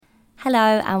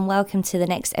Hello and welcome to the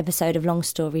next episode of Long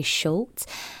Story Short.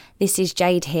 This is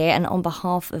Jade here, and on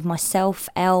behalf of myself,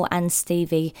 Elle and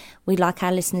Stevie, we'd like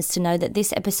our listeners to know that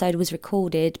this episode was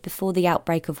recorded before the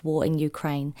outbreak of war in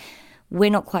Ukraine. We're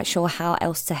not quite sure how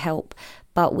else to help,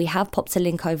 but we have popped a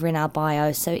link over in our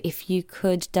bio, so if you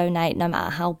could donate, no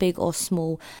matter how big or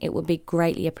small, it would be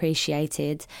greatly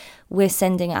appreciated. We're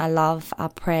sending our love, our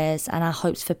prayers and our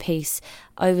hopes for peace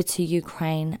over to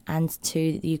Ukraine and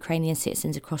to the Ukrainian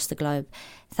citizens across the globe.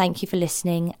 Thank you for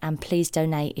listening, and please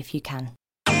donate if you can.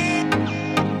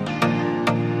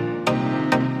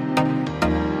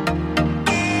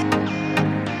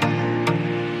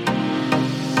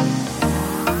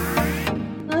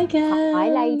 Hi,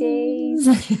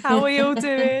 ladies. How are you all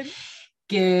doing?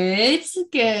 Good.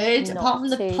 Not Apart from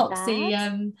the too poxy,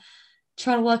 bad.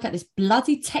 trying to work out this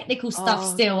bloody technical stuff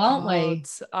still, aren't we?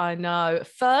 God, I know.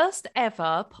 First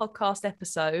ever podcast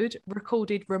episode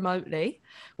recorded remotely.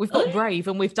 We've got brave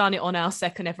and we've done it on our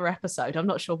second ever episode. I'm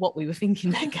not sure what we were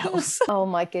thinking there, girls. Oh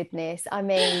my goodness. I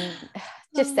mean,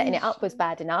 just setting it up was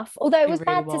bad enough. Although it was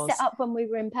really bad to set up when we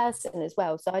were in person as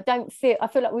well. So I feel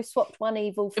like we've swapped one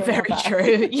evil for Very another.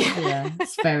 true. Yeah,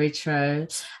 it's very true.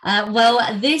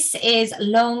 Well, this is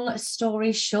Long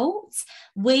Story Short.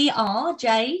 We are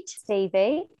Jade.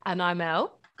 Stevie. And I'm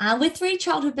Elle. And we're three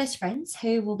childhood best friends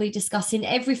who will be discussing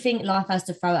everything life has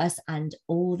to throw at us and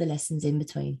all the lessons in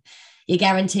between. You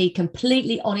guarantee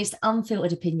completely honest,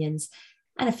 unfiltered opinions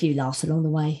and a few laughs along the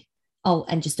way. Oh,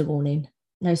 and just a warning,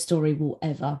 no story will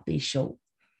ever be short.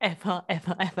 Ever.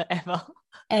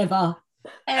 Ever.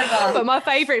 But my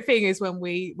favourite thing is when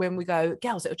we go,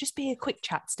 girls, it'll just be a quick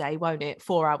chat today, won't it?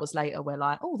 4 hours later, we're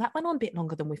like, oh, that went on a bit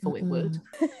longer than we thought it would.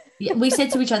 Yeah, we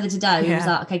said to each other today, we was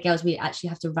Yeah. like, okay, girls, we actually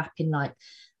have to wrap in like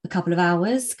a couple of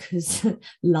hours because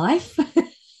life.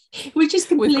 We just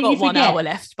completely We've got 1 forget. hour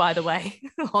left, by the way,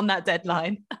 on that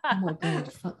deadline. Oh my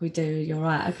God, fuck, we do. You're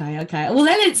right. Okay. Well,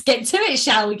 then let's get to it,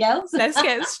 shall we, girls? Let's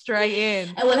get straight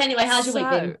in. Well, anyway, how's your week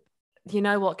been? You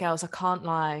know what, girls? I can't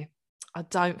lie. I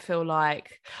don't feel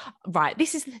like... Right,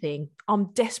 this is the thing.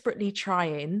 I'm desperately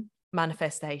trying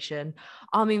manifestation.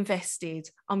 I'm invested.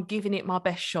 I'm giving it my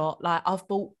best shot. Like, I've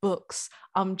bought books.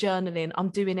 I'm journaling. I'm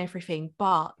doing everything.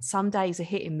 But some days are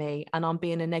hitting me and I'm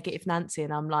being a negative Nancy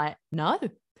and I'm like, no,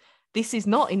 this is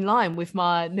not in line with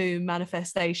my new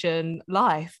manifestation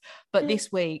life. But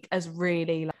this week has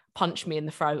really punched me in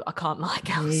the throat. I can't lie,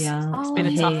 girls. Yeah, It's been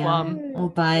a tough one. Oh,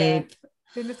 babe.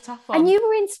 Been a tough one. And you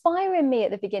were inspiring me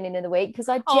at the beginning of the week because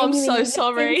I I'm genuinely so looked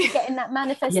sorry. into getting that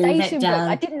manifestation book. down.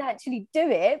 I didn't actually do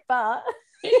it, but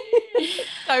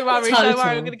Don't worry, Total.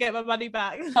 I'm going to get my money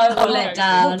back. Total Okay. let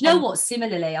down. You know what?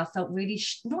 Similarly, I felt really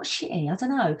not shitty. I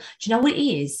don't know. Do you know what it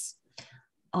is?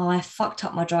 I fucked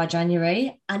up my dry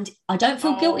January, and I don't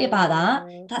feel guilty about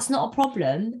that. That's not a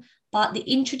problem. But the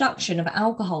introduction of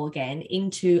alcohol again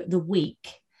into the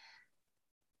week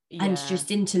and Yeah.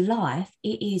 just into life,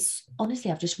 it is honestly,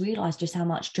 I've just realized just how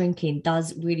much drinking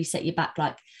does really set you back.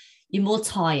 Like, you're more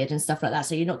tired and stuff like that.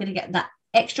 So you're not going to get that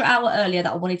extra hour earlier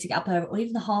that I wanted to get up early, or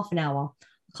even the half an hour.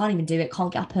 I can't even do it.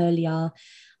 Can't get up earlier.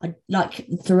 I like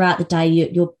throughout the day,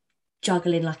 you're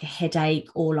juggling like a headache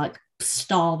or like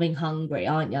starving hungry,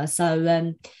 aren't you? So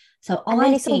and I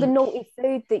then it's all the think naughty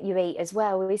food that you eat as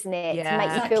well, isn't it? Yeah. To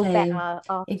make you feel Exactly. better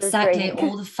after a exactly drink.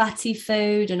 all the fatty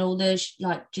food and all the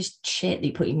like just shit that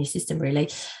you put in your system, really.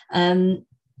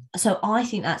 So I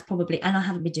think that's probably, and I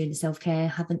haven't been doing the self-care,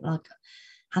 haven't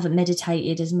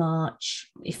meditated as much,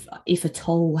 if at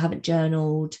all, haven't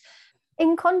journaled.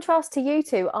 In contrast to you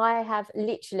two, I have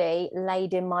literally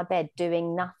laid in my bed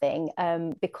doing nothing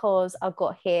because I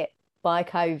got hit by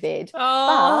COVID.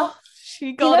 Oh, she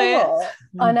You got know it. what?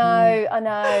 I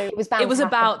know. It was bound It was to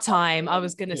happen. about time. I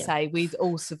was going to Yeah. say we'd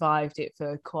all survived it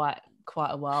for quite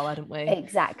a while, hadn't we?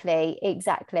 Exactly.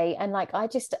 And like, I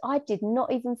did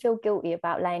not even feel guilty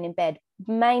about laying in bed,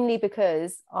 mainly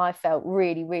because I felt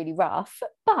really, really rough.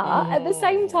 But at the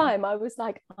same time, I was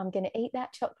like, I'm going to eat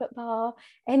that chocolate bar,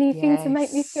 anything to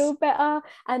make me Yes. feel better.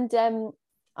 And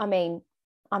I mean,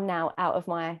 I'm now out of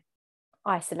my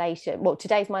isolation. Well,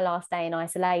 today's my last day in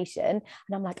isolation, and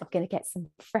I'm like, I'm going to get some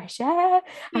fresh air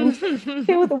and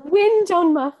feel the wind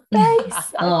on my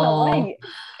face. I Oh. can't wait.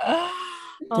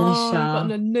 Oh, you've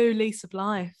gotten a new lease of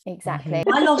life. Exactly.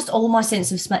 I lost all my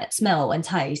sense of smell and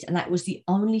taste, and that was the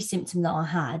only symptom that I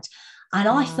had. And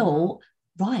I thought,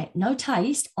 right, no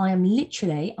taste. I'm going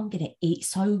to eat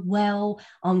so well.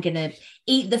 I'm going to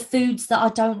eat the foods that I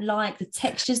don't like, the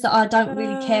textures that I don't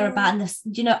really care about. And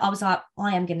I was like,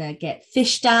 I am going to get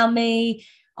fish down me.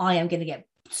 I am going to get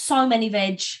so many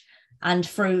veg and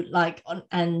fruit,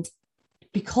 and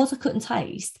because I couldn't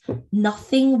taste,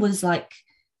 nothing was like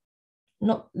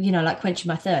not, like quenching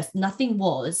my thirst. Nothing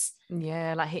was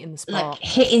like hitting the spot. like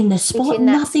hitting the spot. Itching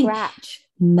that Nothing, scratch.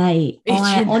 mate. I Itching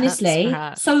that honestly,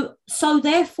 scratch. so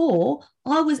therefore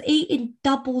I was eating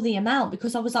double the amount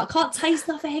because I was like, I can't taste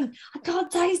nothing.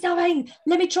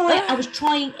 Let me try it. I was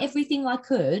trying everything I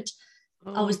could.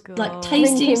 I was like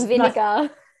tasting Drinking vinegar.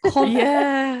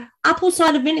 Yeah. Apple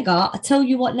cider vinegar. I tell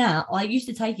you what, now I used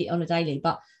to take it on a daily,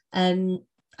 but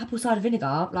apple cider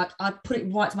vinegar, like I put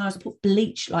it right to my nose. I put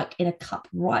bleach like in a cup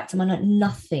right to my nose.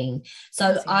 Nothing.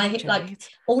 So like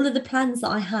all of the plans that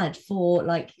I had for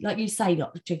like you say,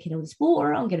 not drinking all this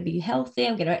water, I'm going to be healthy,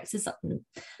 I'm going to exercise.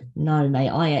 No, mate,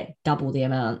 I ate double the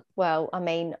amount. Well, I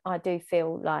mean, I do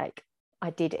feel like I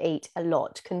did eat a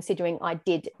lot, considering I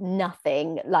did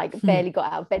nothing, like barely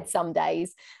got out of bed some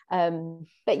days.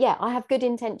 But yeah, I have good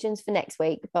intentions for next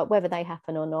week, but whether they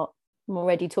happen or not, I'm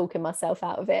already talking myself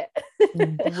out of it.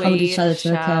 Hold each other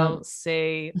to account.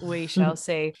 We shall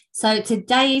see. So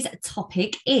today's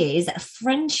topic is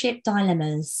friendship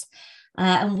dilemmas.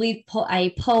 And we've put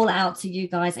a poll out to you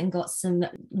guys and got some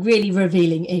really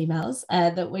revealing emails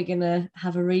that we're going to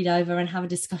have a read over and have a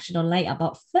discussion on later.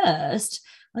 But first,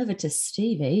 over to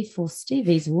Stevie for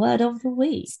Stevie's word of the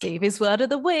week. Stevie's word of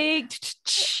the week.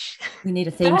 We need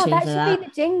a theme tune for that. That should be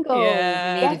the jingle.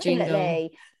 Yeah, we need a jingle.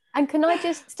 And can I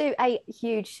just do a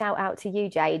huge shout out to you,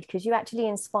 Jade, because you actually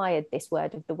inspired this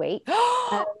word of the week.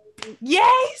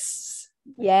 Yes.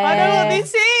 Yeah. I know what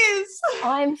this is.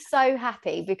 I'm so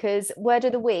happy because word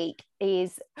of the week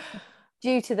is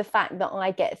due to the fact that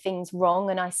I get things wrong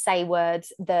and I say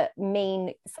words that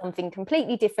mean something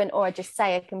completely different, or I just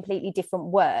say a completely different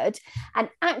word. And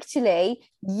actually,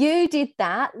 you did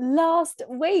that last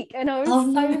week, and I was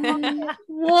so happy.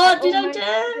 What did I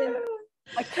do?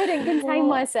 I couldn't contain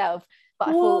myself, but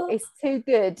I thought it's too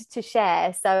good to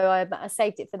share, so I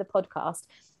saved it for the podcast.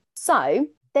 So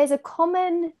there's a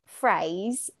common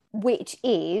phrase which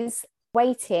is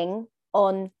waiting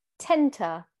on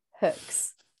tenter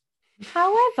hooks.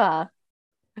 However,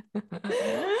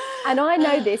 and I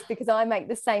know this because I make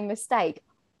the same mistake,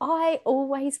 I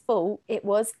always thought it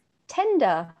was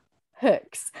tender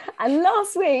hooks. And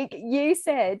last week you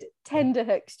said tender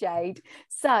hooks, Jade.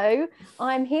 So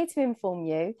I'm here to inform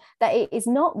you that it is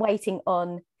not waiting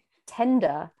on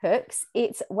tender hooks,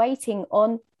 it's waiting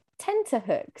on tenter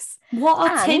hooks.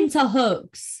 What are tenter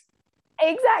hooks?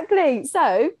 Exactly.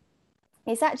 So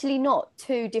it's actually not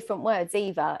two different words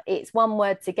either. It's one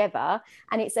word together,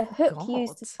 and it's a hook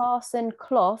used to fasten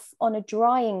cloth on a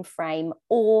drying frame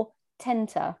or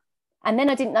tenter. And then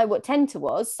I didn't know what tenter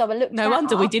was, so I looked. No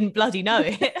wonder we didn't bloody know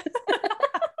it.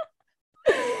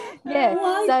 Yeah,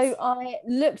 so I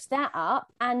looked that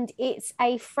up, and it's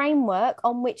a framework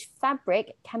on which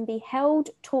fabric can be held,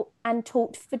 and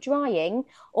taut for drying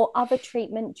or other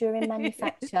treatment during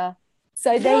manufacture.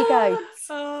 So there you go.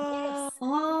 I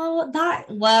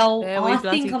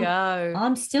think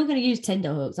I'm still going to use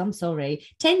tender hooks. I'm sorry.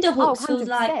 Tender hooks feels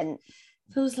like,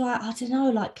 I don't know,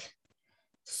 like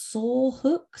saw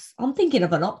hooks. I'm thinking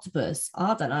of an octopus.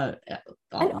 I don't know.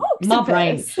 My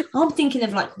brain. I'm thinking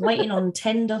of like waiting on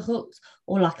tender hooks,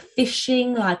 or like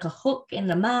fishing, like a hook in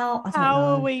the mouth. How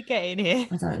are we getting here?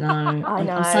 I don't know. I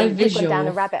know. I'm so visual. We've gone down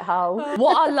a rabbit hole.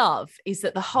 What I love is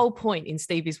that the whole point in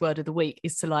Stevie's word of the week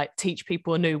is to like teach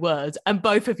people a new word, and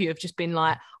both of you have just been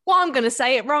like, well, I'm going to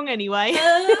say it wrong anyway.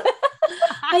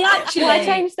 I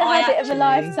changed the habit of a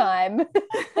lifetime.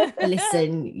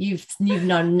 Listen, you've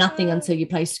known nothing until you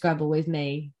play Scrabble with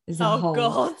me.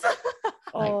 God.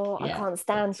 I can't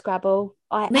stand Scrabble.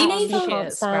 Me neither.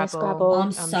 Can't stand Scrabble.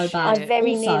 I'm so bad. I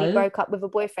very nearly broke up with a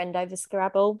boyfriend over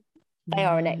Scrabble. They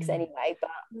are an ex anyway, but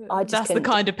I just That's the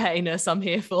kind of pettiness I'm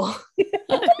here for.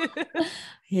 I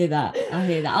hear that.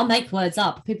 I'll make words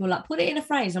up. People are like, put it in a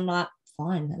phrase. I'm like,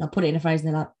 fine. And I'll put it in a phrase and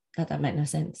they're like, that don't make no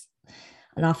sense.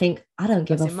 And I think, I don't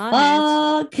give a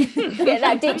fuck. Get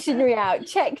that dictionary out.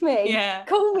 Check me. Yeah.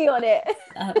 Call me on it.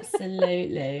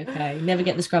 Absolutely. Okay. Never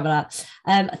get the Scrabble out.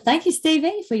 Thank you,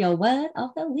 Stevie, for your word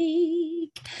of the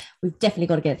week. We've definitely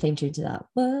got to get a theme tune to that.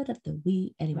 Word of the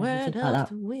week. Anyway, word of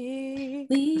the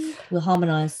week. We'll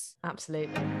harmonise.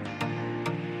 Absolutely.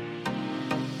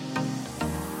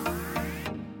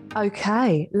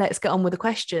 Okay, let's get on with the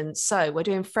questions. So we're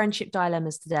doing friendship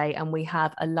dilemmas today, and we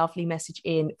have a lovely message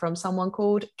in from someone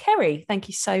called Kerry. Thank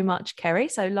you so much, Kerry.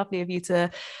 So lovely of you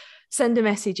to send a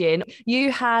message in.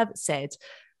 You have said,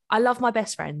 I love my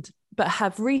best friend, but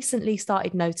have recently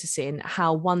started noticing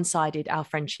how one-sided our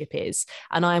friendship is,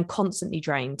 and I am constantly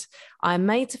drained. I am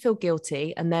made to feel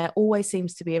guilty, and there always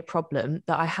seems to be a problem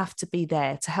that I have to be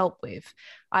there to help with.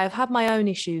 I have had my own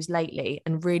issues lately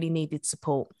and really needed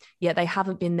support, yet they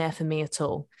haven't been there for me at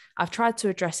all. I've tried to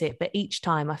address it, but each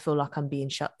time I feel like I'm being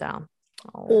shut down.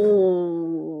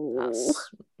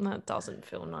 That doesn't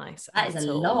feel nice. That is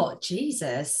a lot,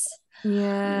 Jesus.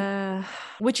 Yeah,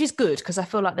 which is good because I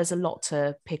feel like there's a lot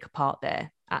to pick apart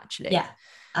there, actually. Yeah,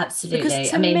 absolutely. Because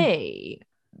to me,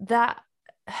 that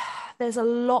there's a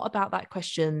lot about that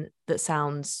question that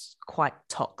sounds quite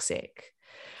toxic.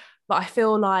 But I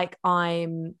feel like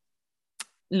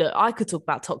look, I could talk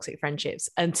about toxic friendships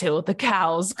until the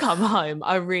cows come home.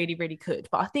 I really, really could.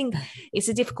 But I think it's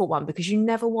a difficult one because you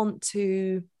never want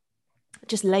to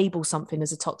just label something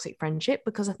as a toxic friendship,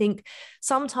 because I think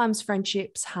sometimes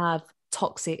friendships have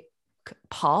toxic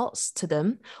parts to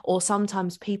them, or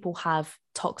sometimes people have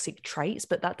toxic traits,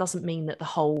 but that doesn't mean that the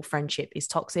whole friendship is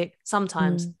toxic.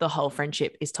 Sometimes the whole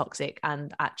friendship is toxic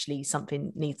and actually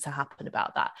something needs to happen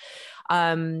about that.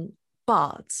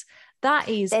 But that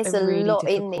is there's a really lot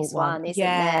in this one, isn't there?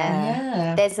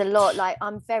 Yeah. There's a lot. Like,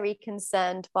 I'm very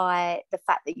concerned by the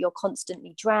fact that you're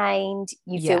constantly drained,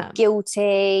 you feel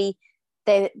guilty,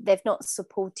 they've not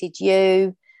supported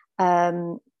you,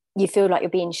 you feel like you're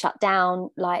being shut down.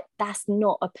 Like, that's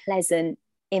not a pleasant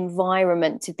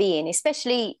environment to be in,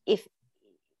 especially if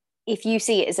you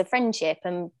see it as a friendship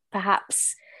and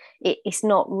perhaps it's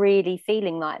not really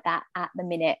feeling like that at the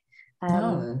minute.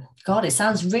 No, God, it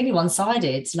sounds really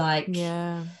one-sided. Like,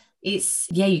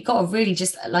 you've got to really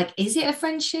just, like, is it a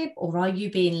friendship or are you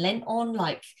being lent on?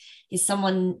 Like, is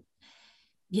someone,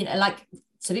 like,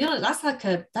 to be honest,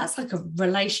 that's like a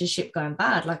relationship going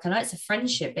bad. Like, I know it's a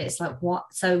friendship, but it's like, what?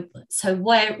 So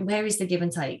where is the give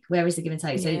and take? Where is the give and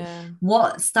take? So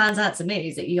what stands out to me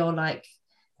is that you're like,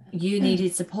 you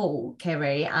needed support,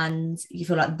 Kerry, and you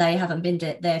feel like they haven't been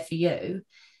there for you.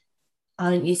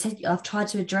 And you said, I've tried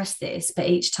to address this, but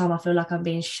each time I feel like I'm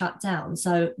being shut down.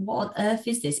 So what on earth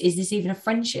is this? Is this even a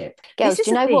friendship? Girls, do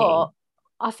you know what?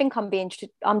 I think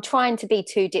I'm trying to be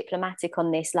too diplomatic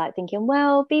on this, like thinking,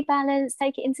 well, be balanced,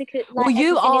 take it into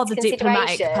you are the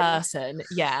diplomatic person.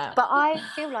 Yeah. But I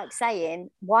feel like saying,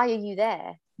 why are you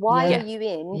there? Why are you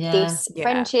in this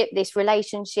friendship, this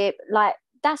relationship? Like,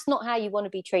 that's not how you want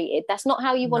to be treated. That's not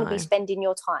how you want to be spending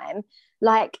your time.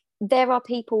 Like, there are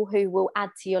people who will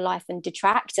add to your life and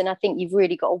detract. And I think you've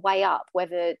really got to weigh up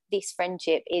whether this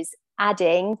friendship is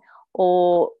adding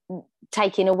or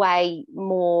taking away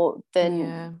more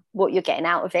than what you're getting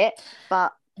out of it.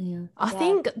 But I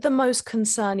think the most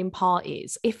concerning part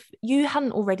is, if you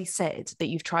hadn't already said that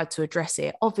you've tried to address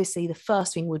it, obviously the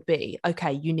first thing would be,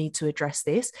 okay, you need to address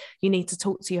this. You need to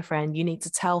talk to your friend. You need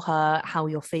to tell her how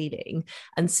you're feeling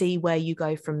and see where you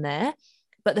go from there.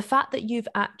 But the fact that you've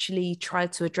actually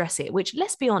tried to address it, which,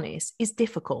 let's be honest, is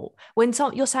difficult. When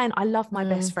you're saying, I love my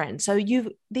best friend. So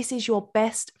this is your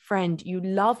best friend. You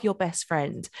love your best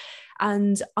friend.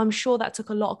 And I'm sure that took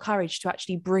a lot of courage to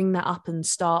actually bring that up and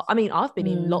start. I mean, I've been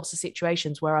in lots of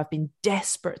situations where I've been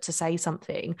desperate to say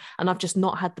something and I've just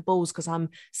not had the balls because I'm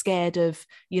scared of,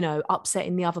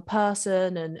 upsetting the other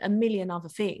person and a million other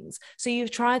things. So you've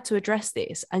tried to address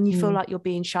this and you feel like you're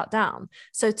being shut down.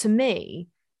 So to me,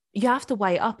 you have to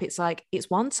weigh up. It's like, it's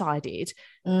one-sided.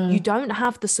 You don't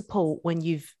have the support when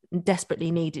you've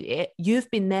desperately needed it. You've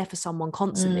been there for someone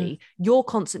constantly. You're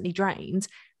constantly drained.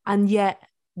 And yet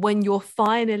when you're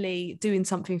finally doing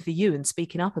something for you and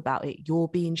speaking up about it, you're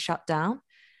being shut down.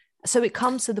 So it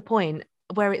comes to the point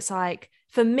where it's like,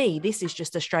 for me, this is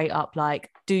just a straight up, like,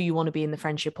 do you want to be in the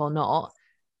friendship or not?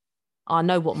 I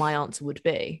know what my answer would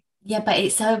be. Yeah, but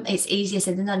it's easier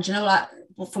said than done. Do you know, like,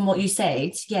 from what you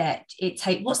said,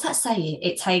 what's that saying?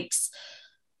 It takes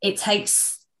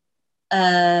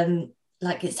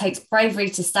bravery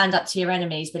to stand up to your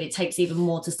enemies, but it takes even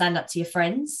more to stand up to your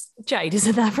friends. Jade,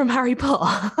 isn't that from Harry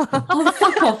Potter? Oh,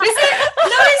 fuck off. Is it?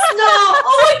 No, it's not.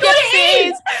 Oh my God, it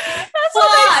is. That's what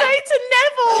they say to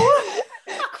Neville.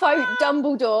 Quote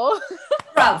Dumbledore.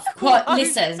 Bruv,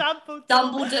 listen.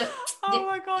 Dumbledore. Oh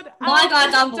my God. My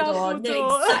guy Dumbledore knew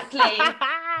exactly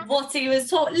what he was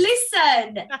taught.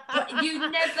 Listen, you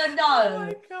never know. Oh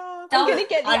my God. I'm going to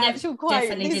get the actual quote.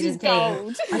 Definitely this didn't is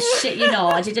gold.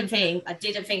 think. I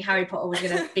didn't think Harry Potter was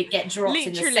going to get dropped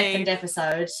in the second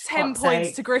episode. 10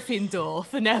 points to Gryffindor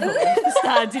for Neville for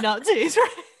standing up to his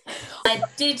friend. I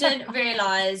didn't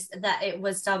realise that it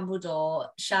was Dumbledore.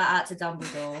 Shout out to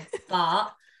Dumbledore.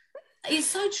 But It's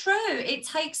so true. It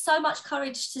takes so much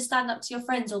courage to stand up to your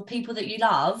friends or people that you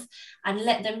love and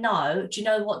let them know, do you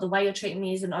know what, the way you're treating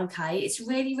me isn't okay. It's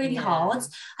really, really hard.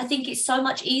 I think it's so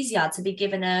much easier to be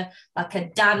given a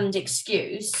damned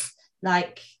excuse,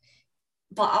 like,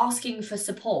 but asking for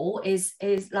support is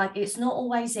like, it's not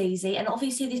always easy. And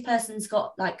obviously this person's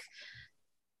got like,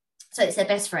 so it's their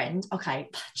best friend. Okay,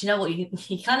 do you know what,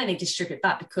 you kind of need to strip it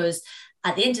back, because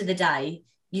at the end of the day,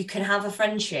 you can have a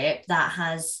friendship that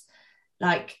has,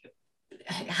 like,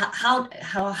 how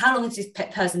long has this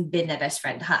person been their best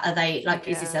friend? Are they like,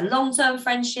 is this a long-term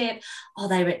friendship? Are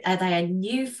they a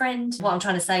new friend? What I'm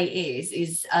trying to say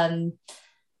is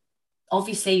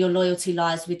obviously your loyalty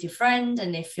lies with your friend,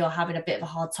 and if you're having a bit of a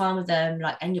hard time with them,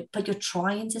 like, but you're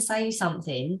trying to say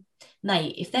something,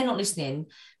 mate, if they're not listening,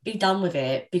 be done with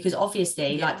it, because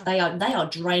obviously like they are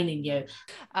draining you.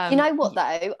 You know what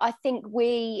though, I think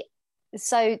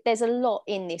so there's a lot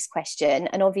in this question,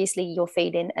 and obviously you're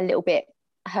feeling a little bit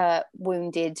hurt,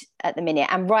 wounded at the minute,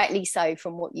 and rightly so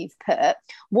from what you've put.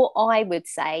 What I would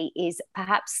say is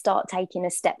perhaps start taking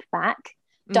a step back.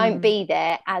 Don't be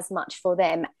there as much for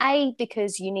them. A,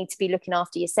 because you need to be looking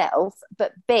after yourself,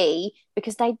 but B,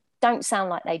 because they don't sound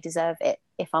like they deserve it,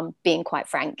 if I'm being quite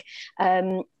frank.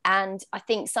 And I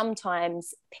think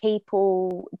sometimes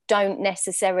people don't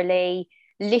necessarily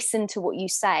listen to what you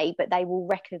say, but they will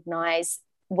recognize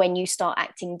when you start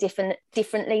acting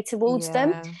differently towards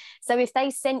them. So if they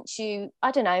sense you,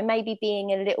 I don't know, maybe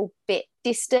being a little bit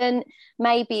distant,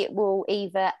 maybe it will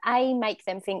either A, make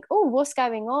them think, oh, what's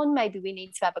going on? Maybe we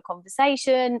need to have a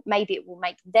conversation. Maybe it will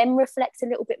make them reflect a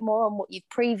little bit more on what you've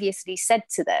previously said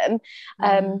to them.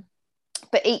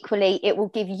 But equally, it will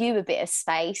give you a bit of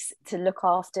space to look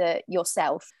after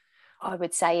yourself. I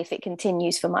would say if it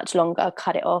continues for much longer,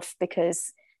 cut it off,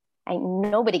 because ain't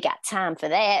nobody got time for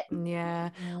that.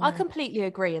 I completely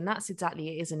agree, and that's exactly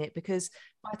it, isn't it? Because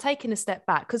by taking a step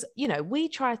back, because you know, we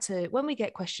try to, when we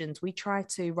get questions, we try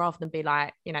to, rather than be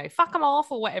like, you know, fuck them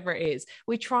off or whatever it is,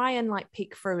 we try and like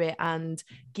pick through it and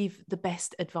give the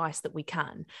best advice that we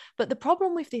can. But the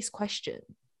problem with this question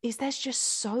is there's just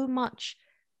so much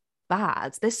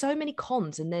bad, there's so many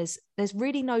cons, and there's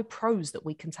really no pros that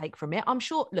we can take from it. I'm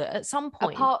sure, look, at some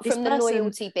point, apart from the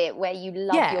loyalty bit where you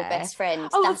love your best friend,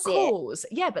 that's of course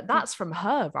it. But that's from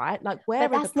her, right? Like, where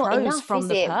are the pros enough, from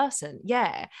the person?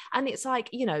 And it's like,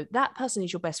 you know, that person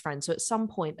is your best friend, so at some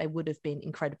point they would have been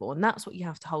incredible, and that's what you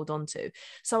have to hold on to.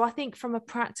 So I think from a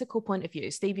practical point of view,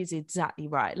 Stevie's exactly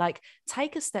right. Like,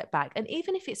 take a step back, and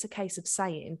even if it's a case of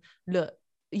saying, look,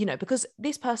 you know, because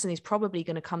this person is probably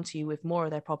going to come to you with more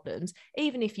of their problems,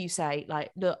 even if you say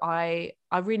like, look, I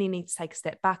really need to take a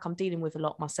step back, I'm dealing with a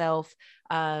lot myself,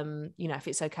 you know, if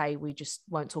it's okay, we just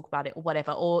won't talk about it or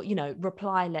whatever, or, you know,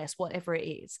 reply less, whatever it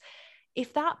is.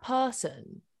 If that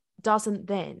person doesn't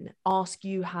then ask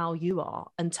you how you are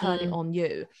and turn it on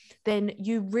you, then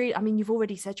you really, I mean, you've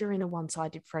already said you're in a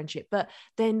one-sided friendship, but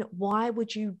then why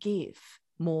would you give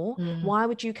more? Why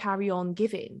would you carry on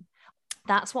giving?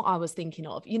 That's what I was thinking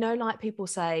of. You know, like people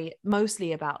say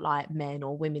mostly about like men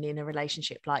or women in a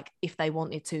relationship, like if they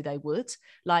wanted to, they would.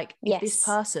 Like if this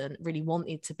person really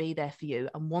wanted to be there for you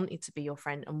and wanted to be your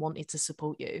friend and wanted to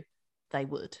support you, they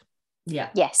would.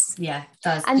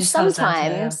 And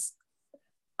sometimes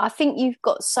I think you've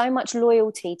got so much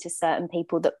loyalty to certain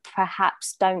people that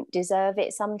perhaps don't deserve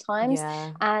it sometimes.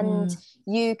 And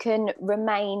you can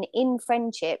remain in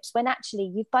friendships when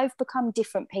actually you've both become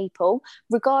different people,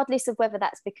 regardless of whether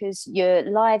that's because your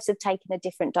lives have taken a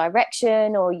different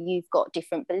direction or you've got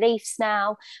different beliefs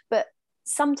now. But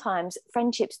sometimes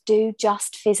friendships do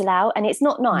just fizzle out, and it's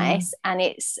not nice and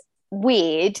it's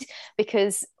weird,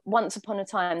 because once upon a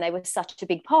time they were such a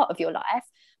big part of your life.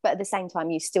 But at the same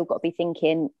time, you've still got to be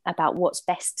thinking about what's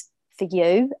best for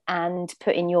you and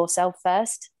putting yourself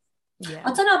first.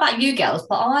 I don't know about you girls,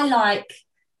 but I like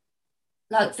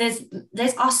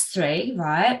there's us three,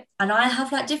 right? And I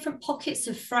have like different pockets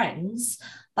of friends,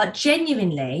 but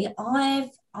genuinely,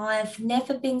 I've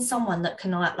never been someone that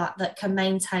can that can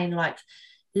maintain like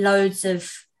loads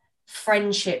of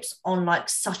friendships on like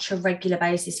such a regular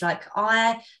basis. Like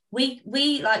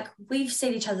we've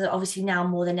seen each other obviously now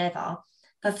more than ever.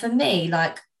 But for me,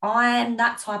 like, I'm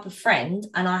that type of friend,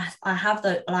 and I have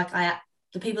the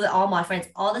people that are my friends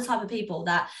are the type of people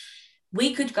that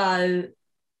we could go,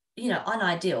 you know,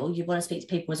 unideal, you want to speak to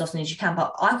people as often as you can,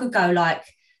 but I could go like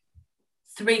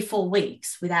 3-4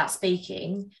 weeks without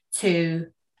speaking to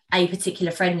a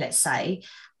particular friend, let's say.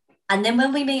 And then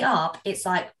when we meet up, it's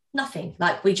like nothing.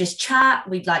 Like, we just chat,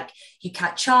 you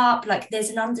catch up, like there's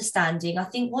an understanding. I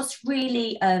think what's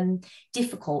really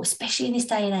difficult, especially in this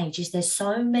day and age, is there's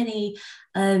so many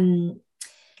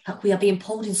like we are being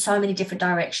pulled in so many different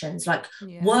directions. Like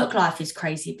work life is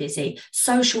crazy busy,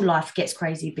 social life gets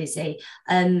crazy busy,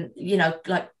 you know,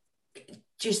 like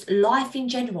just life in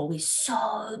general is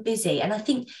so busy. And I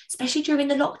think especially during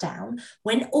the lockdown,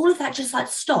 when all of that just like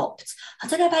stopped, I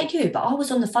don't know about you, but I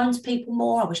was on the phone to people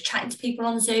more, I was chatting to people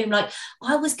on Zoom, like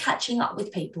I was catching up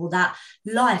with people that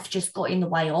life just got in the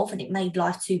way of, and it made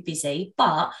life too busy.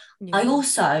 But I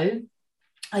also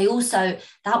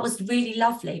that was really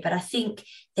lovely, but I think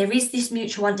there is this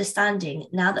mutual understanding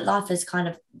now that life is kind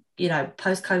of, you know,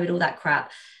 post COVID, all that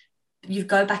crap, you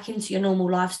go back into your normal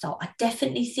lifestyle. I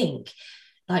definitely think,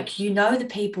 like, you know, the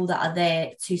people that are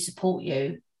there to support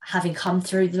you, having come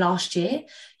through the last year,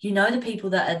 you know, the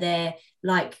people that are there,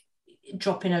 like,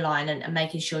 dropping a line and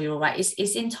making sure you're all right.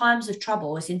 It's in times of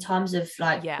trouble. It's in times of,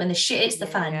 like, when the shit hits the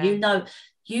fan, you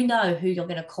know who you're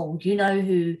going to call, you know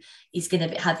who is going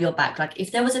to have your back. Like,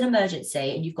 if there was an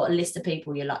emergency and you've got a list of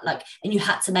people you're like, and you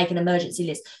had to make an emergency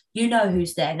list, you know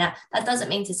who's there. Now, that doesn't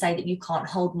mean to say that you can't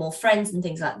hold more friends and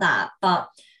things like that, but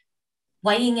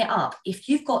weighing it up, if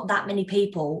you've got that many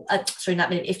people,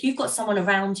 if you've got someone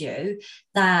around you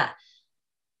that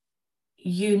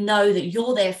you know that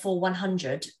you're there for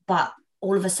 100, but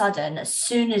all of a sudden, as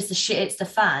soon as the shit hits the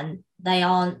fan,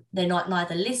 they're not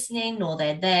neither listening nor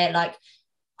they're there. Like,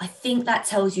 I think that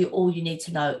tells you all you need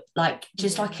to know. Like,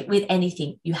 just like with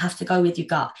anything, you have to go with your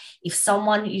gut. If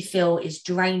someone you feel is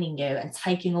draining you and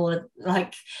taking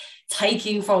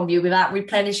from you without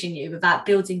replenishing you, without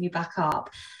building you back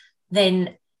up,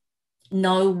 then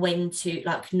know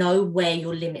where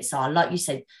your limits are. Like you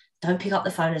said, don't pick up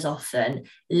the phone as often.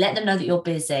 Let them know that you're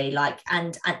busy. Like,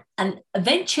 and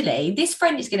eventually this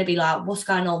friend is going to be like, what's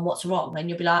going on? What's wrong? And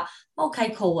you'll be like, okay,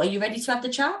 cool. Are you ready to have the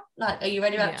chat? Like, are you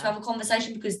ready to have a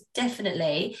conversation? Because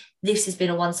definitely this has been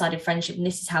a one-sided friendship and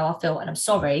this is how I feel. And I'm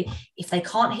sorry if they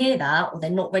can't hear that or they're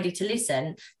not ready to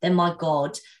listen, then my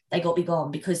God, they got to be gone.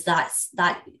 Because that,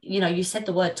 you know, you said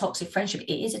the word toxic friendship.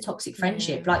 It is a toxic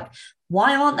friendship. Like,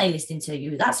 why aren't they listening to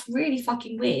you? That's really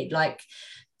fucking weird. Like,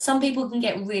 some people can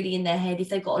get really in their head if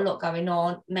they've got a lot going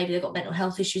on. Maybe they've got mental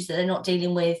health issues that they're not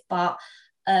dealing with, but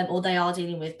or they are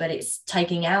dealing with, but it's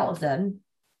taking out of them.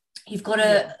 You've got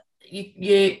to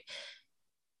you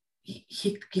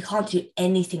can't do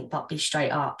anything but be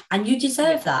straight up, and you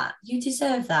deserve that. You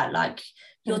deserve that. Like,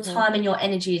 your time and your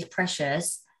energy is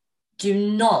precious. Do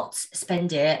not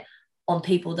spend it on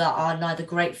people that are neither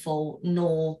grateful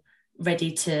nor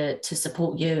ready to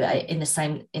support you in the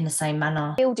same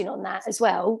manner. Building on that as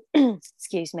well,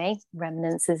 excuse me,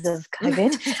 reminiscences of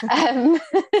COVID.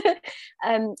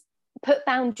 Put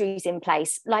boundaries in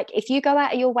place. Like, if you go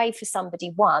out of your way for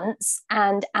somebody once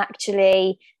and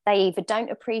actually they either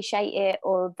don't appreciate it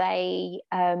or they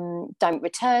don't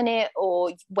return it,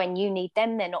 or when you need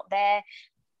them they're not there,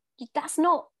 that's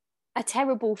not a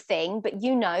terrible thing, but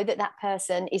you know that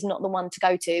person is not the one to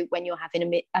go to when you're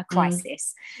having a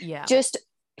crisis. Just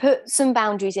put some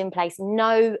boundaries in place.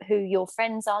 Know who your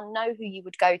friends are, know who you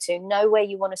would go to, know where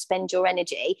you want to spend your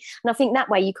energy. And I think that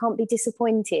way you can't be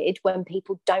disappointed when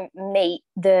people don't meet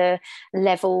the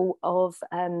level of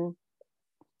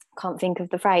can't think of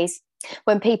the phrase,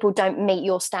 when people don't meet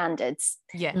your standards.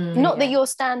 Not that your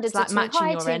standards are too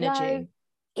high, too low.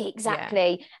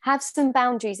 Exactly. Have some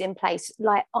boundaries in place.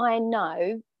 Like, I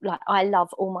know, like, I love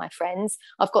all my friends.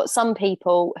 I've got some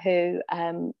people who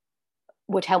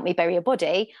would help me bury a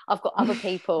body. I've got other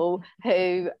people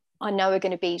who I know are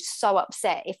going to be so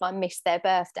upset if I miss their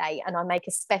birthday, and I make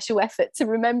a special effort to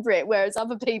remember it, whereas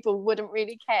other people wouldn't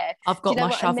really care. I've got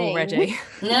my shovel ready.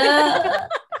 So,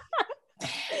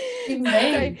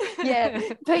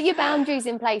 put your boundaries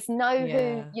in place. Know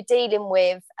who you're dealing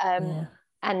with,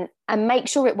 and make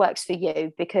sure it works for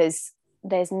you, because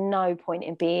there's no point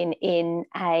in being in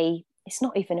it's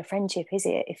not even a friendship, is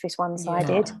it, if it's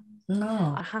one-sided?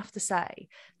 No. I have to say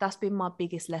that's been my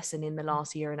biggest lesson in the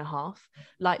last year and a half,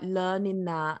 like learning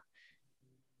that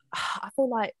I feel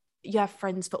like you have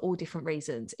friends for all different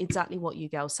reasons. Exactly what you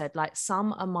girls said. Like,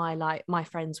 some are my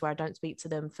friends where I don't speak to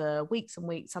them for weeks and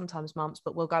weeks, sometimes months,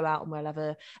 but we'll go out and we'll have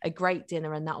a great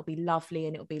dinner and that'll be lovely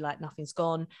and it'll be like nothing's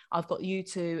gone. I've got you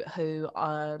two who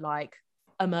are like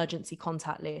emergency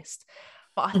contact list.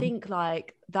 But I think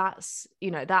like that's,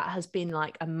 you know, that has been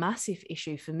like a massive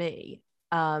issue for me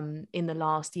in the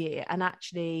last year. And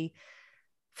actually,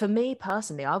 for me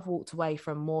personally, I've walked away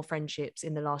from more friendships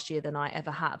in the last year than I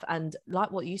ever have. And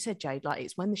like what you said, Jade, like,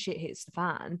 it's when the shit hits the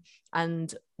fan.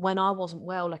 And when I wasn't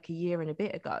well, like a year and a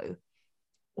bit ago,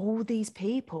 all these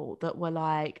people that were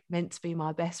like meant to be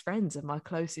my best friends and my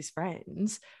closest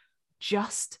friends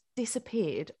just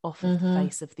disappeared off of the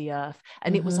face of the earth.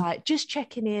 And it was like just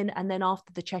checking in, and then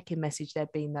after the check-in message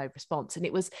there'd been no response, and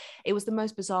it was the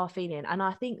most bizarre feeling. And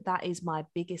I think that is my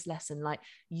biggest lesson. Like,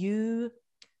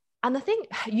 and I think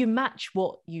you match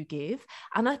what you give.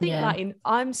 And I think like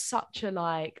I'm such a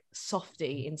like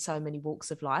softie in so many walks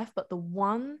of life, but the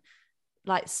one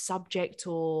like subject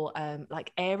or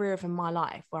like area of my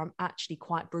life where I'm actually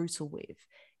quite brutal with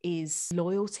is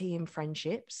loyalty in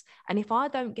friendships. And if I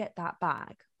don't get that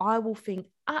back, I will think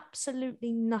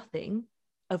absolutely nothing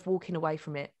of walking away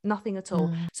from it, nothing at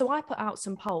all. So I put out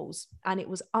some polls, and it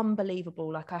was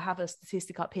unbelievable. Like, I have a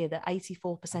statistic up here that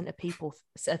 84% of people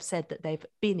have said that they've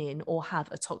been in or have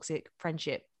a toxic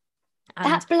friendship.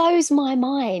 And that blows my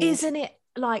mind. Isn't it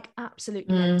like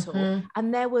absolutely mental?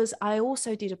 And I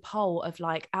also did a poll of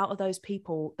like, out of those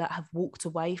people that have walked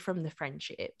away from the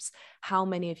friendships, how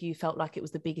many of you felt like it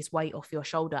was the biggest weight off your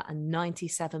shoulder? And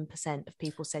 97% of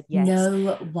people said yes.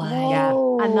 No way. Yeah.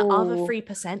 And the other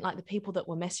 3%, like the people that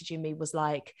were messaging me, was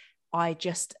like, I'm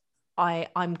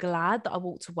glad that I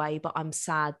walked away, but I'm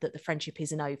sad that the friendship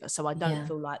isn't over, so I don't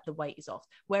feel like the weight is off.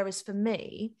 Whereas for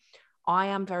me, I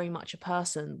am very much a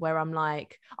person where I'm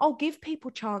like, I'll give people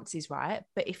chances, right?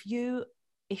 But if you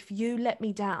let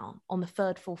me down on the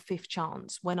third, fourth, fifth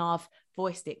chance when I've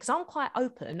voiced it, because I'm quite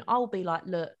open, I'll be like,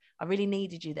 look, I really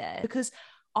needed you there, because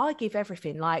I give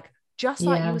everything. Like, just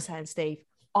like you were saying, Steve,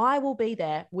 I will be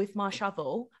there with my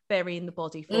shovel burying the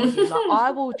body for you. Like,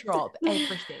 I will drop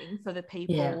everything for the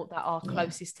people that are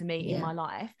closest to me in my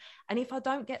life. And if I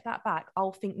don't get that back,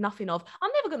 I'll think nothing of,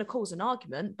 I'm never going to cause an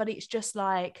argument, but it's just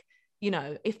like, you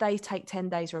know, if they take 10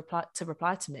 days to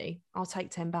reply to me, I'll take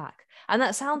 10 back. And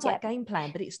that sounds like game plan,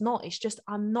 but it's not. It's just,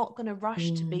 I'm not going to rush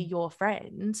to be your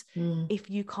friend if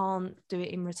you can't do it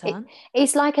in return.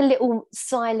 It's like a little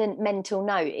silent mental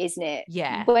note, isn't it?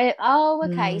 Yeah. Where,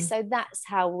 okay, so that's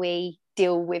how we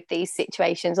deal with these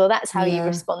situations, or that's how you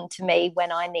respond to me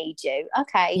when I need you.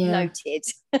 Okay, noted.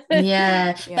 But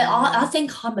I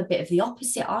think I'm a bit of the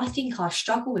opposite. I think I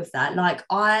struggle with that. Like,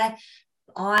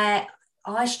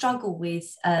 I struggle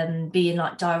with being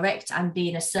like direct and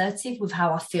being assertive with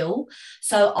how I feel.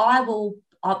 So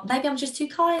maybe I'm just too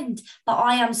kind, but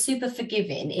I am super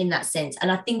forgiving in that sense.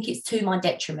 And I think it's to my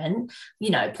detriment, you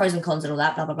know, pros and cons and all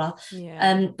that, blah, blah, blah.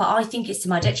 Yeah. But I think it's to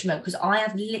my detriment, because I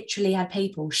have literally had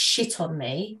people shit on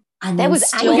me. And there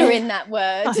was anger in that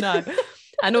word. I know.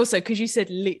 And also, because you said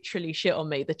literally shit on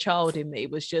me, the child in me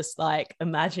was just like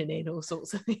imagining all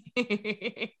sorts of things.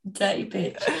 Dirty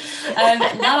bitch.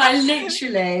 No, I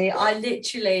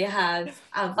literally have.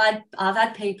 I've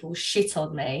had people shit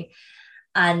on me,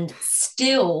 and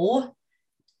still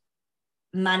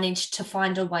managed to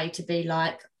find a way to be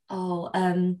like, oh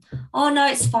no,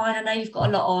 it's fine. I know you've got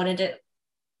a lot on. And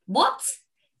what?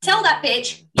 Tell that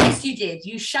bitch. Yes, you did.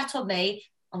 You shat on me.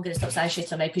 I'm going to stop saying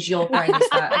shit on me because your brain is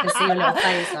hurt. I can see your little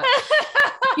face. Like,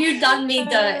 you done me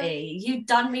dirty.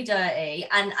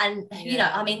 And you know,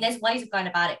 I mean, there's ways of going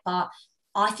about it, but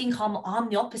I think I'm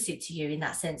the opposite to you in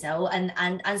that sense, Elle, and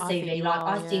Stevie. Like,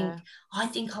 I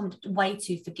think I'm way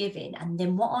too forgiving. And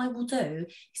then what I will do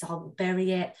is I will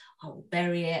bury it,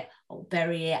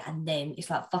 and then it's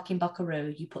like fucking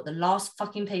Buckaroo. You put the last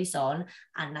fucking piece on,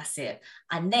 and that's it.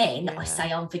 And then I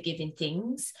say unforgiving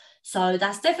things. So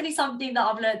that's definitely something that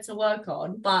I've learned to work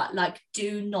on. But like,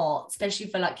 do not, especially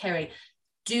for like Kerry,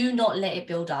 do not let it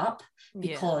build up,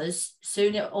 because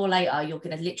sooner or later you're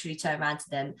going to literally turn around to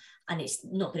them and it's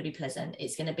not going to be pleasant.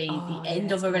 It's going to be the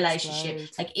end of a relationship.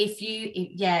 Like,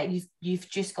 you've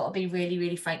just got to be really,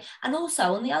 really frank. And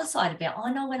also on the other side of it,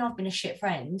 I know when I've been a shit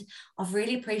friend, I've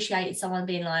really appreciated someone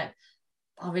being like,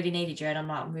 I really needed you, and I'm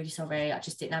like, I'm really sorry, I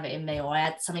just didn't have it in me, or I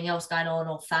had something else going on,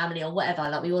 or family, or whatever.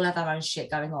 Like, we all have our own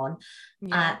shit going on.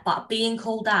 But being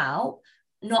called out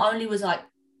not only was like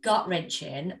gut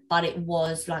wrenching, but it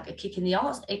was like a kick in the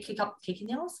arse, kick up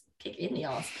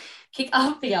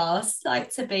the arse,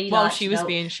 like, to be while like, she was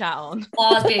being shat on.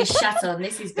 While I was being shat on.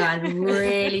 This is going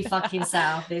really fucking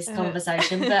south, this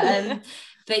conversation.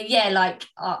 But yeah, like,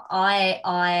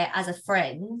 I as a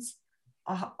friend,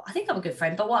 I think I'm a good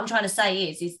friend, but what I'm trying to say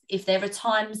is if there are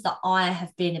times that I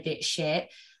have been a bit shit,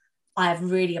 I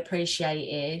have really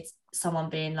appreciated someone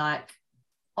being like,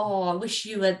 oh, I wish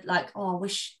you were like, oh, I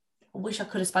wish I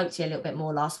could have spoke to you a little bit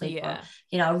more last week. Or,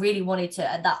 you know, I really wanted to,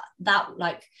 and that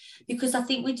like, because I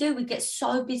think we get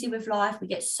so busy with life, we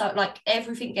get so, like,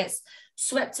 everything gets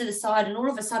swept to the side, and all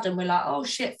of a sudden we're like, oh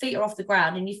shit, feet are off the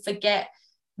ground, and you forget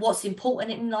what's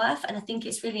important in life. And I think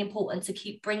it's really important to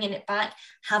keep bringing it back,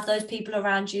 have those people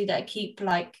around you that keep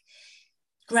like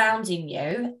grounding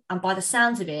you. And by the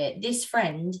sounds of it, this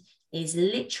friend is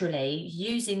literally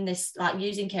using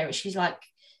Kerry. She's like,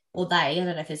 or they, I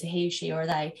don't know if it's a he, she, or a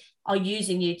they, are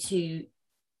using you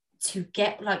to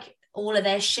get like all of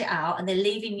their shit out, and they're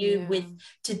leaving you with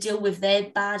to deal with their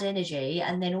bad energy.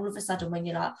 And then all of a sudden, when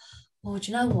you're like, oh,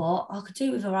 do you know what, I could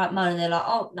do with a right man, and they're like,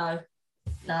 oh no,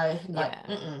 like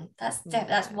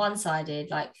that's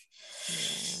one-sided. Like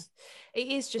it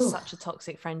is just such a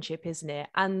toxic friendship, isn't it?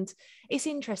 And it's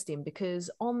interesting because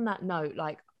on that note,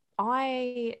 like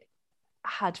I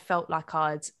had felt like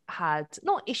I'd had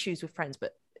not issues with friends,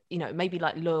 but you know, maybe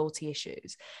like loyalty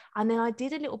issues. And then I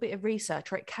did a little bit of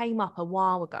research, or it came up a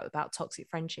while ago about toxic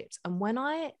friendships. And when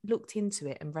I looked into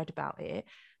it and read about it,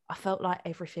 I felt like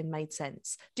everything made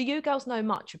sense. Do you girls know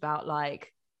much about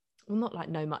like, well, not like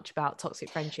know much about toxic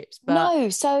friendships, but no,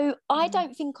 so I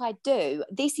don't think I do.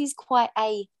 This is quite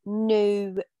a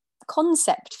new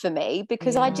concept for me,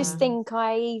 because I just think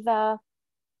I either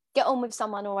get on with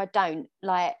someone or I don't.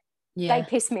 Like they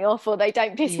piss me off or they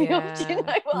don't piss me off. Do you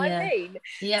know what I mean?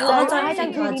 Yeah, so I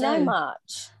don't really know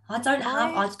much.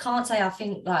 I can't say I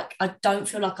think like, I don't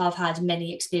feel like I've had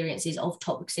many experiences of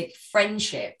toxic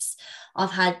friendships.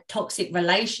 I've had toxic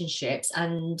relationships,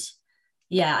 and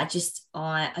I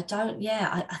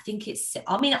think it's,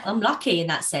 I mean, I'm lucky in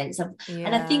that sense.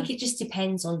 And I think it just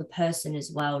depends on the person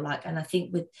as well. Like, and I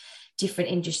think with different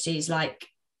industries, like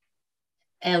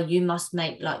Elle, you must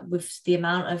make like with the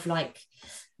amount of like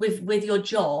with your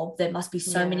job, there must be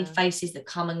so many faces that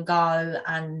come and go,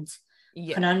 and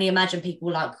can only imagine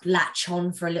people like latch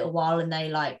on for a little while, and they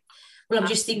like, well, I'm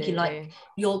just thinking like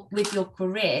with your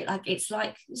career, like it's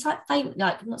like fame,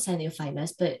 like I'm not saying that you're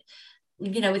famous, but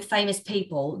you know, with famous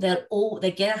people, they're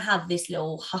gonna have this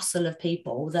little hustle of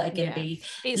people that are gonna be,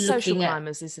 it's social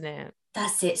climbers, isn't it?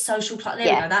 That's it, social there we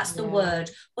go, that's the word.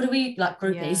 What do we like,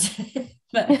 groupies?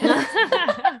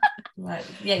 Right.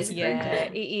 It's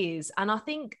it is. And I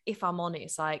think, if I'm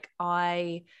honest, like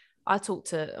I talked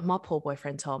to my poor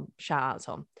boyfriend Tom, shout out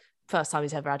Tom, first time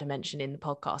he's ever had a mention in the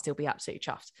podcast, he'll be absolutely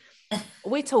chuffed.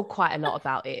 We talk quite a lot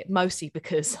about it, mostly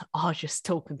because I just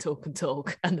talk and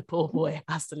the poor boy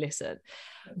has to listen.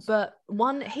 But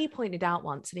he pointed out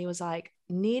once, and he was like,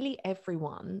 nearly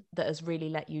everyone that has really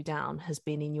let you down has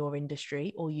been in your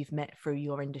industry or you've met through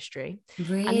your industry.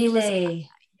 Really?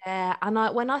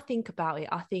 And when I think about it,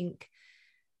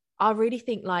 I really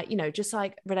think, like, you know, just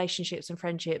like relationships and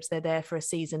friendships, they're there for a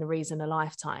season, a reason, a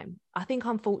lifetime. I think,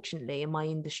 unfortunately, in my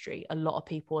industry, a lot of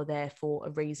people are there for a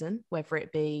reason, whether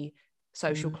it be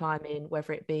social climbing,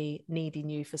 whether it be needing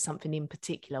you for something in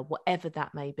particular, whatever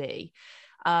that may be.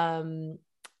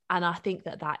 And I think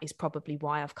that is probably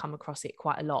why I've come across it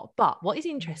quite a lot. But what is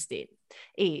interesting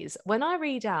is when I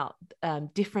read out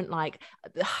different, like,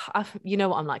 you know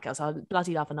what I'm like, girls, I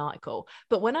bloody love an article.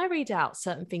 But when I read out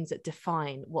certain things that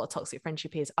define what a toxic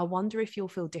friendship is, I wonder if you'll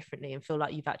feel differently and feel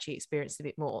like you've actually experienced a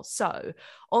bit more. So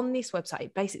on this website,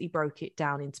 it basically broke it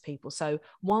down into people. So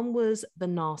one was the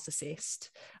narcissist.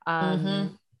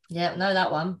 Yeah, know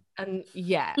that one. And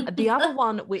the other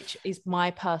one, which is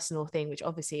my personal thing, which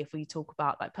obviously if we talk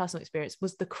about like personal experience,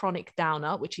 was the chronic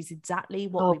downer, which is exactly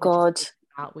what we were just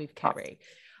talking about with Kerry.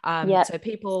 So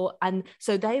people, and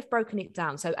so they've broken it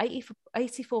down. So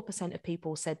 84% of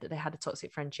people said that they had a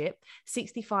toxic friendship.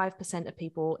 65% of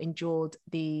people endured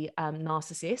the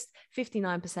narcissist.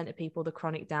 59% of people the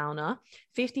chronic downer.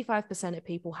 55% of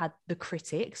people had the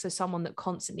critic, so someone that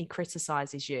constantly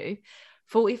criticizes you.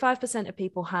 45% of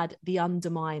people had the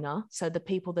underminer, so the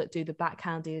people that do the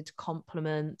backhanded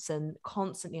compliments and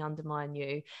constantly undermine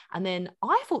you. And then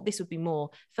I thought this would be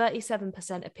more.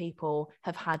 37% of people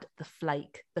have had the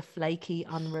flaky,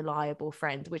 unreliable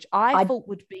friend, which I thought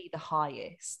would be the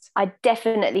highest. I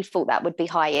definitely thought that would be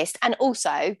highest. And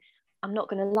also, I'm not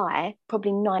going to lie,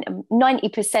 probably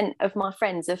 90% of my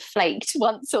friends have flaked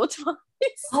once or twice.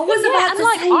 I was about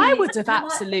to say, I would have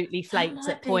absolutely flaked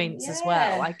at points as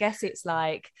well. I guess it's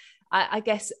like, I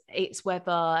guess it's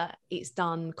whether it's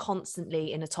done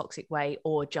constantly in a toxic way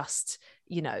or just,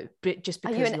 you know, just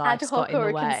because life's got in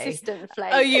the way. Consistent flake?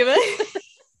 Oh, you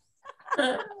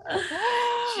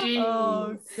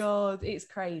oh God, it's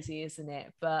crazy, isn't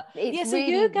it? But it's so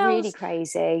really, you girls, really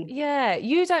crazy. Yeah,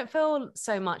 you don't feel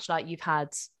so much like you've had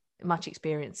much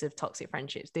experience of toxic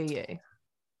friendships, do you?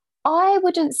 I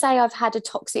wouldn't say I've had a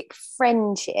toxic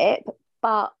friendship,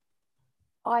 but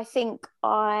I think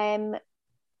I'm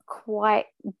quite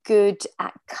good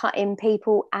at cutting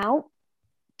people out.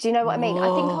 Do you know what I mean?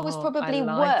 I think I was probably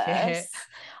worse.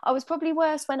 I was probably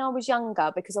worse when I was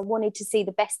younger because I wanted to see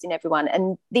the best in everyone.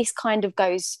 And this kind of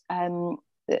goes, I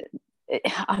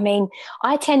mean,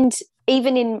 I tend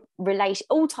even in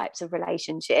all types of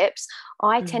relationships,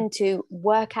 I tend to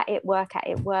work at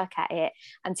it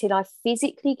until I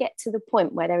physically get to the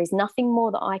point where there is nothing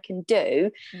more that I can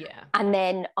do. Yeah. And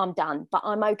then I'm done. But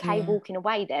I'm okay walking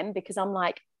away then, because I'm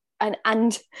like,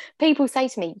 and people say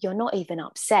to me, you're not even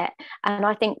upset. And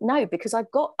I think, no, because I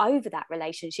got over that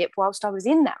relationship whilst I was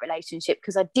in that relationship,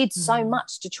 because I did so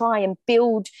much to try and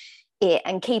build it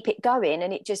and keep it going,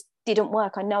 and it just didn't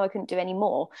work. I know I couldn't do any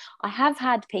more. I have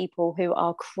had people who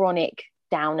are chronic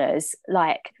downers,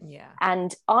 like,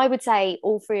 and I would say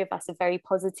all three of us are very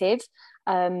positive,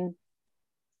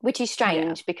 which is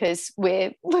strange because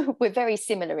we're very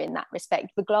similar in that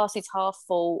respect. The glass is half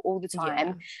full all the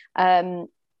time.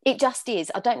 It just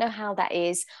is. I don't know how that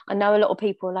is. I know a lot of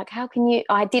people are like, how can you?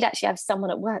 I did actually have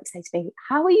someone at work say to me,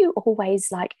 how are you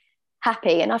always like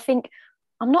happy? And I think,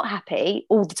 I'm not happy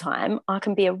all the time. I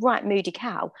can be a right moody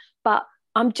cow, but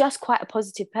I'm just quite a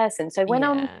positive person. So when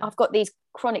I've got these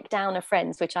chronic downer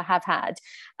friends, which I have had,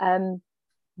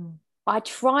 I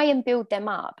try and build them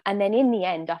up. And then in the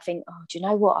end, I think, oh, do you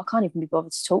know what? I can't even be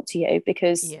bothered to talk to you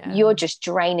because you're just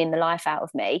draining the life out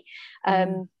of me.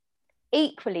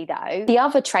 Equally, though, the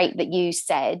other trait that you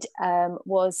said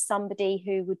was somebody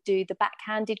who would do the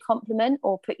backhanded compliment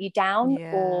or put you down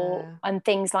and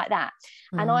things like that.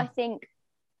 And I think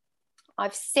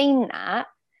I've seen that,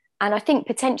 and I think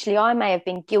potentially I may have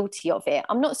been guilty of it.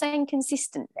 I'm not saying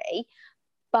consistently,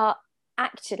 but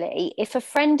actually, if a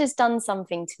friend has done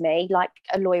something to me, like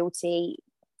a loyalty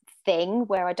thing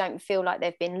where I don't feel like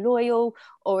they've been loyal,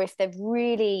 or if they've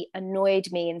really annoyed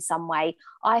me in some way,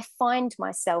 I find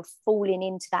myself falling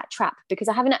into that trap because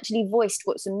I haven't actually voiced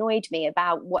what's annoyed me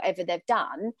about whatever they've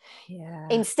done.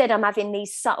 Instead, I'm having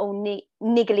these subtle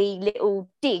niggly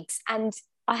little digs, and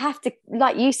I have to,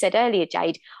 like you said earlier,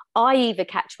 Jade, I either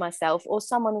catch myself or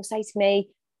someone will say to me,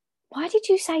 why did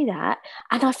you say that?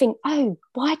 And I think, oh,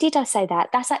 why did I say that?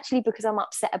 That's actually because I'm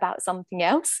upset about something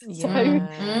else.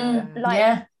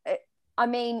 I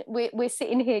mean, we're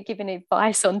sitting here giving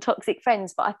advice on toxic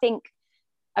friends, but I think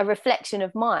a reflection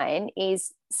of mine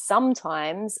is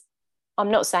sometimes,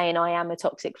 I'm not saying I am a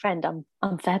toxic friend,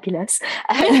 I'm fabulous,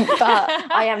 but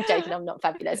I am joking, I'm not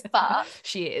fabulous, but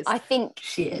she is. I think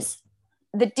she is.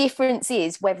 The difference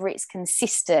is whether it's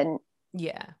consistent,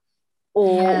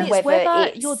 or whether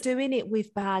it's you're doing it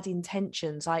with bad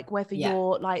intentions, like whether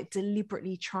you're like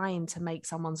deliberately trying to make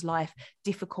someone's life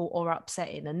difficult or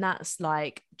upsetting, and that's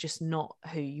like just not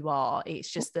who you are. It's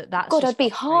just that's God, I'd be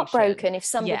heartbroken if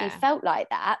somebody felt like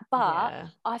that. But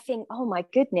I think, oh my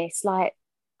goodness, like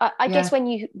I guess when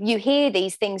you hear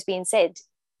these things being said,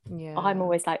 I'm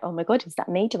always like, oh my God, is that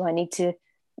me? Do I need to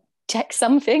check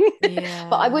something?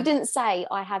 But I wouldn't say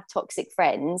I have toxic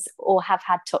friends or have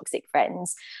had toxic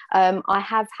friends. I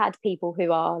have had people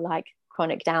who are like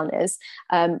chronic downers,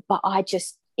 but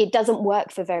it doesn't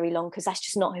work for very long because that's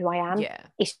just not who I am.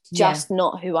 It's just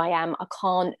not who I am. I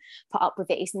can't put up with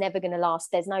it. It's never going to last.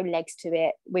 There's no legs to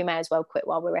it. We may as well quit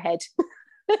while we're ahead.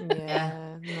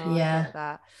 I get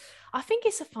that. I think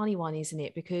it's a funny one, isn't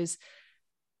it? Because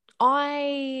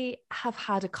I have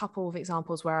had a couple of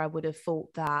examples where I would have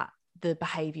thought that the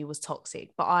behavior was toxic,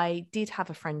 but I did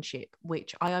have a friendship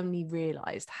which I only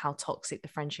realized how toxic the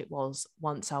friendship was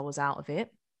once I was out of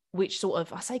it, which sort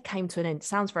of, I say, came to an end. It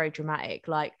sounds very dramatic.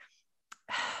 Like,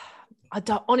 I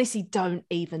honestly don't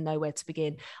even know where to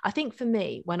begin. I think for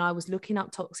me, when I was looking up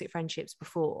toxic friendships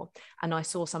before and I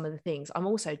saw some of the things, I'm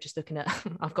also just looking at,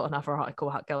 I've got another article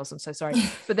out, girls, I'm so sorry.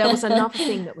 But there was another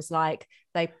thing that was like,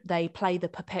 they play the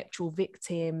perpetual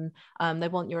victim. They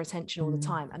want your attention all the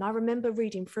time. And I remember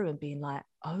reading through and being like,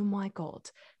 oh my God,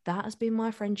 that has been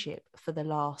my friendship for the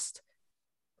last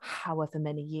however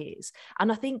many years. And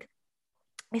I think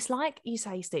it's like you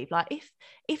say, Steve, like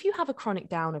if you have a chronic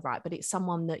downer, right, but it's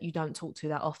someone that you don't talk to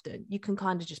that often, you can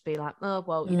kind of just be like, oh,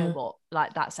 well, you know what,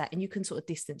 like that's it. And you can sort of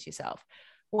distance yourself.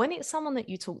 When it's someone that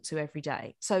you talk to every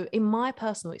day. So in my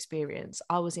personal experience,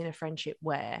 I was in a friendship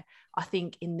where I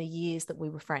think in the years that we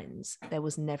were friends, there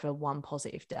was never one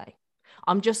positive day.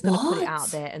 I'm just going to put it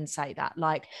out there and say that,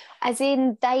 like, as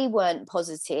in they weren't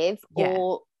positive,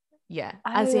 or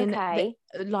as in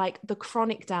like the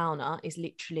chronic downer is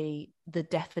literally the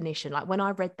definition. Like when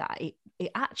I read that,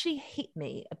 it actually hit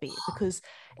me a bit because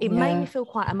it made me feel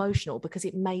quite emotional because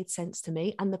it made sense to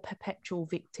me. And the perpetual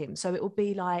victim, so it would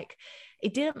be like,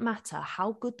 it didn't matter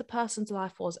how good the person's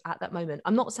life was at that moment.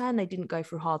 I'm not saying they didn't go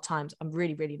through hard times. I'm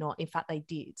really, really not. In fact, they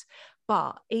did.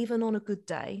 But even on a good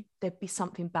day, there'd be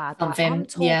something bad. Like I'm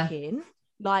talking,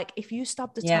 like if you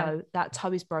stubbed a toe, that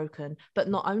toe is broken. But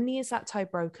not only is that toe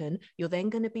broken, you're then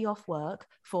going to be off work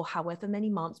for however many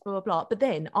months, blah, blah, blah. But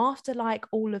then after like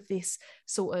all of this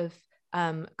sort of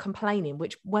complaining,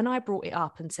 which when I brought it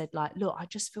up and said like, look, I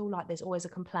just feel like there's always a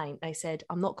complaint, they said,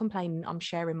 I'm not complaining, I'm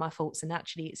sharing my thoughts, and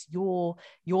actually it's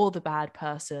you're the bad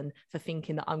person for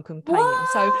thinking that I'm complaining. What?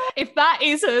 So if that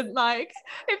isn't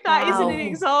an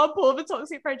example of a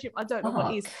toxic friendship, I don't know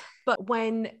what is. But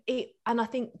when it, and I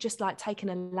think just like taking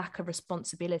a lack of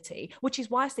responsibility, which is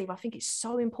why, Steve, I think it's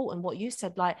so important what you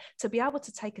said, like to be able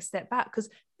to take a step back. Because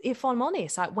if I'm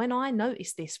honest, like when I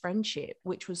noticed this friendship,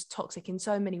 which was toxic in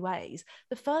so many ways,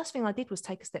 the first thing I did was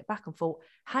take a step back and thought,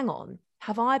 hang on,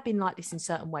 have I been like this in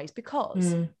certain ways?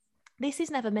 Because this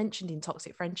is never mentioned in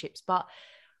toxic friendships, but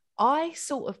I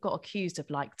sort of got accused of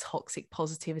like toxic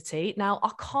positivity. Now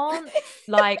I can't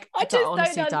like, I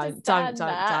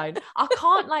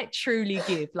can't like truly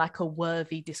give like a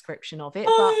worthy description of it,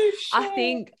 but I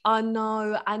think I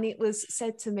know. And it was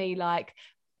said to me like,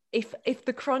 if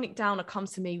the chronic downer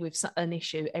comes to me with an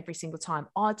issue every single time,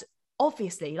 I'd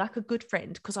obviously, like a good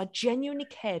friend, because I genuinely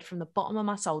cared from the bottom of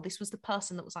my soul, this was the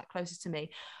person that was like closest to me,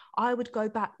 I would go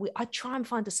back, I'd try and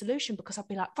find a solution, because I'd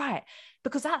be like, right,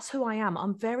 because that's who I am.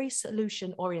 I'm very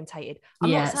solution orientated.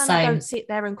 I'm not saying I don't sit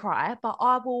there and cry, but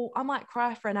I might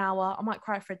cry for an hour, I might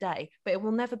cry for a day, but it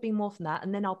will never be more than that.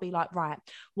 And then I'll be like, right,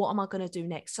 what am I going to do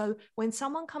next? So when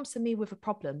someone comes to me with a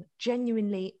problem,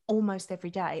 genuinely almost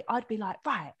every day, I'd be like,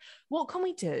 right, what can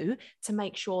we do to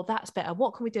make sure that's better?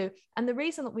 What can we do? And the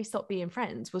reason that we stopped being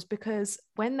friends was because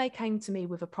when they came to me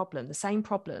with a problem, the same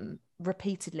problem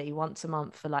repeatedly once a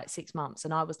month for like 6 months,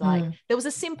 and I was like, there was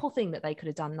a simple thing that they could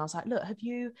have done, and I was like, look, have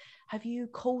you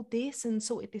called this and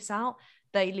sorted this out?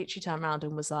 They literally turned around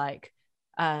and was like,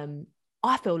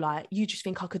 I feel like you just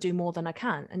think I could do more than I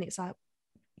can. And it's like,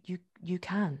 you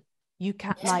can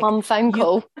it's like one phone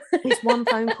call. It's one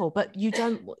phone call, but you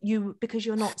because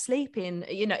you're not sleeping,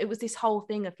 you know. It was this whole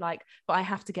thing of like, but I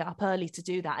have to get up early to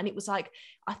do that. And it was like,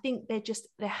 I think there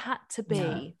had to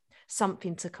be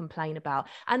something to complain about.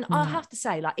 And I have to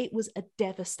say, like, it was a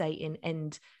devastating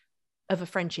end of a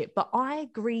friendship, but I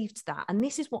grieved that. And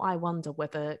this is what I wonder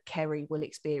whether Kerry will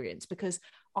experience, because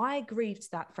I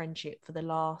grieved that friendship for the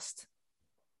last,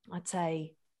 I'd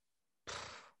say,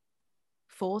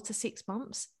 4 to 6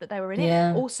 months that they were in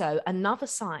it. Also, another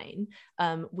sign,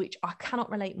 which I cannot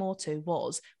relate more to,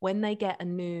 was when they get a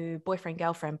new boyfriend,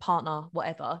 girlfriend, partner,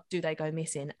 whatever, do they go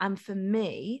missing? And for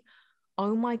me,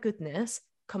 oh my goodness,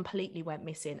 completely went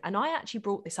missing. And I actually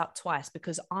brought this up twice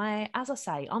because as I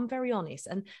say, I'm very honest,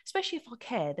 and especially if I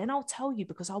care, then I'll tell you,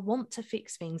 because I want to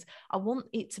fix things. I want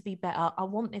it to be better. I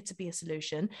want it to be a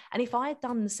solution. And if I had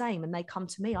done the same and they come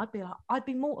to me, I'd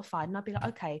be mortified, and I'd be like,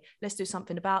 okay, let's do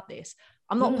something about this.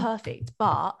 I'm not perfect,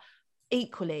 but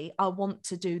equally, I want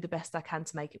to do the best I can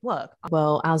to make it work.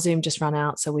 Well, our Zoom just ran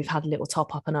out, so we've had a little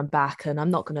top up and I'm back, and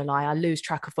I'm not going to lie, I lose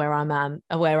track of where I'm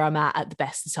at the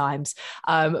best of times.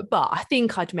 But I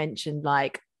think I'd mentioned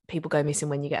like people go missing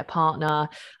when you get a partner.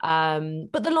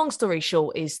 But the long story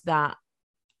short is that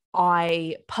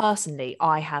I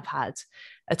have had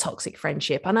a toxic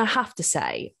friendship, and I have to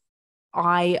say,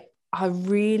 I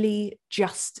really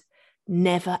just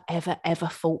never ever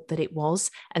thought that it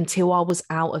was, until I was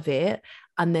out of it,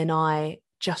 and then I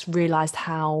just realized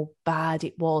how bad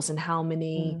it was and how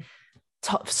many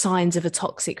signs of a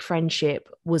toxic friendship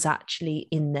was actually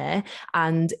in there.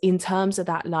 And in terms of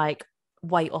that, like,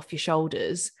 weight off your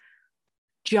shoulders,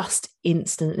 just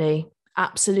instantly,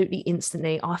 absolutely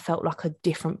instantly, I felt like a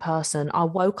different person. I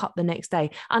woke up the next day,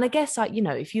 and I guess, like, you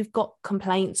know, if you've got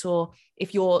complaints, or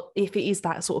if it is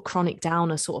that sort of chronic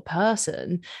downer sort of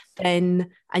person, then,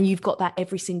 and you've got that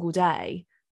every single day,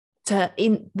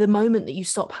 in the moment that you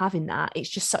stop having that, it's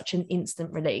just such an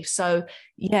instant relief. So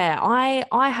yeah,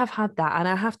 I have had that, and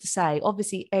I have to say,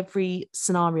 obviously every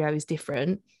scenario is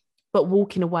different, but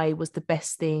walking away was the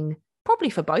best thing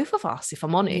probably for both of us, if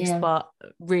I'm honest, but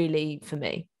really for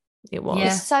me it was.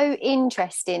 It's so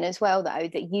interesting as well, though,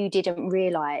 that you didn't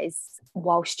realize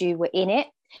whilst you were in it.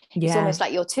 It's almost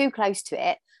like you're too close to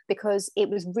it, because it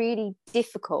was really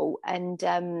difficult. And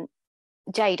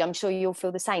Jade, I'm sure you'll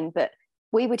feel the same, but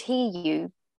we would hear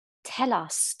you tell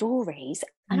us stories,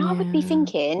 and I would be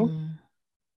thinking,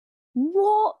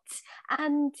 what?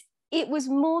 And it was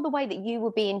more the way that you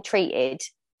were being treated.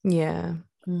 And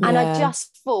I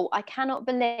just thought, I cannot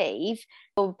believe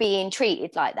you're being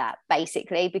treated like that,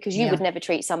 basically, because you would never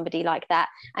treat somebody like that.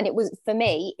 And it was, for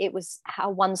me, it was how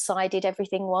one-sided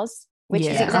everything was, which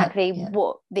is exactly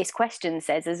what this question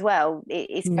says as well.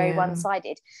 It's very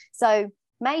one-sided. So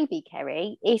maybe,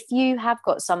 Kerry, if you have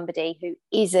got somebody who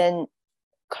isn't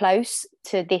close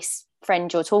to this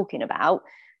friend you're talking about,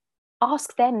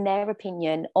 ask them their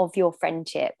opinion of your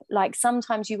friendship. Like,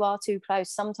 sometimes you are too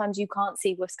close, sometimes you can't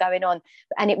see what's going on.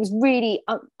 And it was really,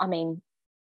 I mean,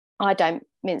 I don't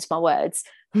mince my words.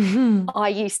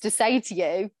 I used to say to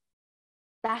you,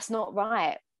 that's not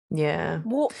right. Yeah.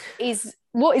 What is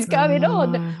going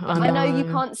on? I know you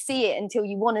can't see it until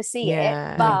you want to see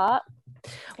it, but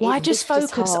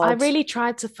I really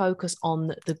tried to focus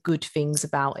on the good things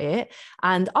about it.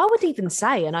 And I would even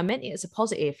say, and I meant it as a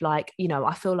positive, like, you know,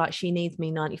 I feel like she needs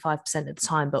me 95% of the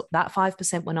time, but that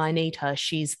 5% when I need her,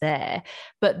 she's there.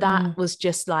 But that was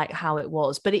just like how it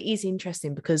was. But it is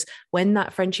interesting because when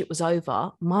that friendship was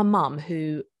over, my mum,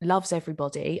 who loves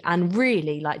everybody and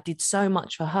really like did so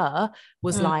much for her,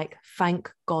 was like,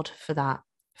 thank God for that.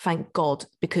 Thank God,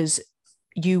 because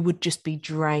you would just be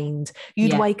drained.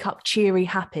 You'd wake up cheery,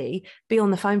 happy, be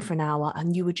on the phone for an hour,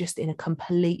 and you were just in a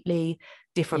completely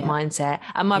different mindset.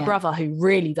 And my brother, who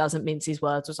really doesn't mince his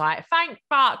words, was like, thank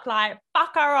fuck, like,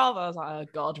 fuck her off. I was like, oh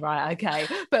God, right, okay.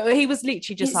 But he was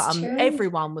literally just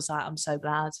everyone was like, I'm so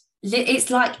glad. It's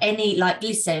like any, like,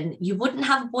 listen, you wouldn't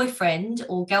have a boyfriend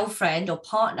or girlfriend or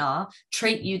partner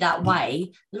treat you that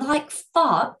way. Like,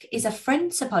 fuck, is a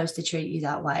friend supposed to treat you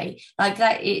that way? Like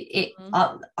that, you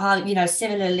know,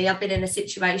 similarly, I've been in a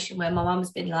situation where my mum's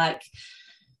been like,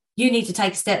 you need to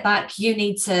take a step back. You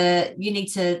need to,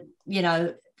 you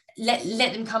know, let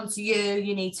them come to you.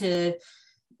 You need to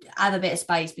have a bit of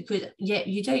space, because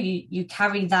you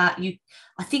carry that.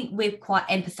 I think we're quite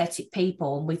empathetic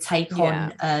people, and we take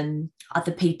on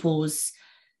other people's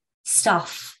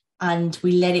stuff and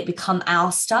we let it become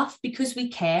our stuff because we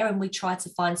care and we try to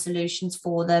find solutions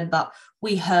for them, but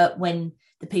we hurt when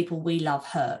the people we love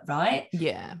hurt, right?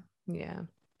 Yeah.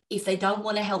 If they don't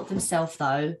want to help themselves,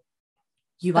 though,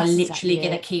 you are literally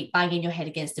going to keep banging your head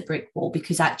against a brick wall,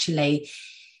 because actually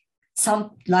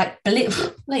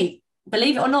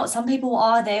believe it or not, some people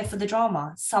are there for the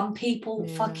drama. Some people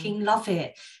fucking love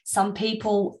it. Some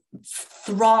people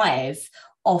thrive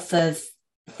off of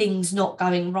things not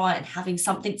going right and having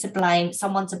someone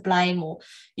to blame, or,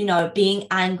 you know, being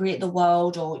angry at the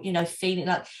world, or, you know, feeling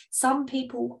like, some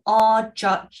people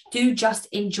do just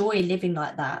enjoy living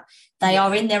like that. They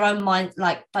are in their own mind,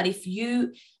 like, but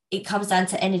it comes down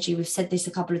to energy. We've said this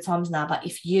a couple of times now, but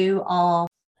if you are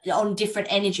on different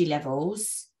energy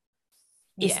levels,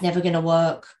 it's never going to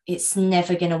work. It's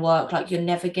never going to work. Like, you're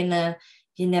never going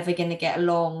to get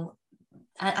along.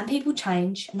 And people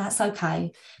change, and that's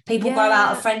okay. People grow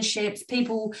out of friendships.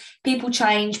 People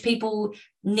change. People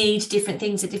need different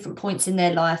things at different points in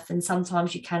their life, and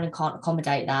sometimes you can and can't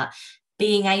accommodate that.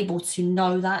 Being able to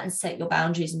know that and set your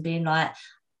boundaries, and being like,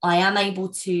 I am able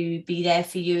to be there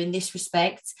for you in this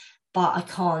respect, but I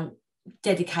can't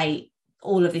dedicate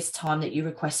all of this time that you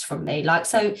request from me. Like,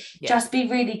 so just be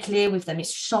really clear with them.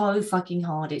 It's so fucking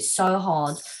hard. It's so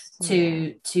hard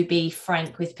to be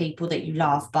frank with people that you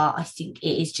love, but I think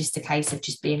it is just a case of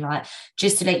just being like,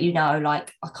 just to let you know,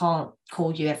 like, I can't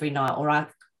call you every night, or I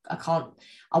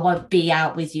won't be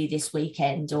out with you this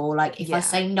weekend, or like, if I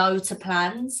say no to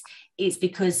plans, it's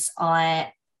because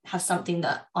I have something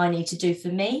that I need to do for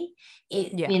me.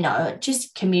 You know,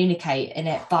 just communicate in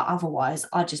it. But otherwise,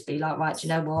 I'd just be like, right, do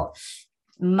you know what?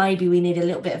 Maybe we need a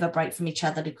little bit of a break from each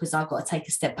other, because I've got to take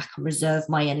a step back and reserve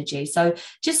my energy. So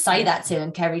just say that to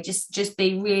him, Kerry. Just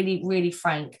be really, really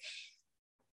frank.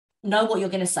 Know what you're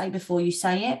going to say before you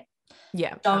say it.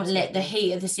 Yeah. Don't let the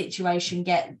heat of the situation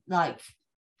get like,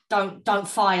 don't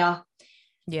fire.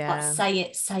 Yeah. But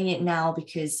say it now,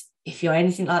 because if you're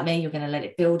anything like me, you're going to let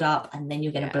it build up, and then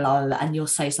you're going to blow, and you'll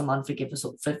say some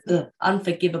unforgivable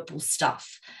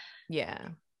stuff. Yeah.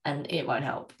 And it won't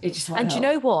help. It just won't help. Do you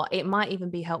know what? It might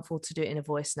even be helpful to do it in a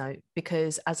voice note,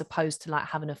 because as opposed to like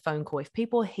having a phone call, if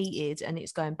people are heated and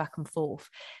it's going back and forth,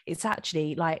 it's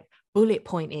actually like bullet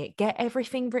point it, get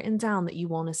everything written down that you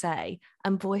want to say,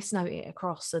 and voice note it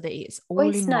across so that it's all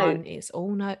in one. It's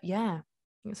all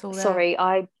it's all there. Sorry,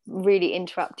 I really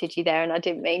interrupted you there, and I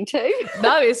didn't mean to.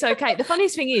 No, it's okay. The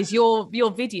funniest thing is your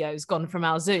video's gone from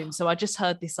our Zoom, so I just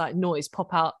heard this like noise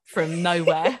pop out from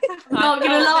nowhere. I'm not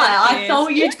gonna lie, I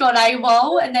thought you'd gone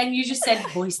AWOL, and then you just said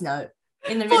voice note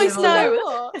in the middle of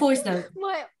voice note.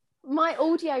 My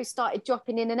audio started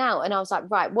dropping in and out, and I was like,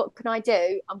 right, what can I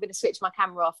do? I'm going to switch my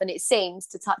camera off, and it seems,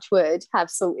 to touch wood, have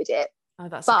sorted it. Oh,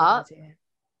 that's a good idea.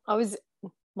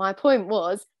 My point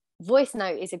was, voice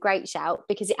note is a great shout,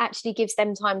 because it actually gives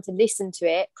them time to listen to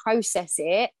it, process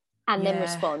it, and then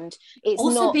respond. It's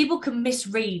also, people can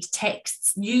misread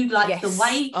texts. You like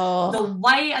the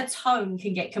way a tone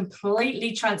can get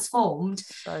completely transformed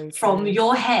from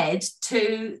your head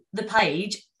to the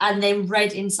page and then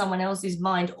read in someone else's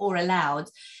mind or aloud.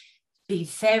 Be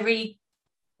very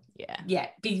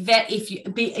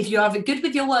if you're either good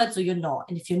with your words or you're not,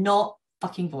 and if you're not,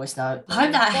 fucking voice note. I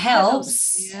hope that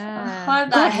helps. Yeah. I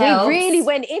hope that helps. We really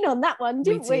went in on that one,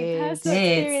 didn't we? did. Personal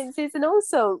experiences and all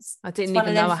sorts. I didn't It's one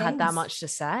even of know I them had that things. much to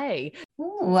say.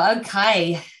 Ooh,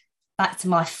 okay. Back to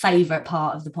my favourite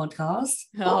part of the podcast.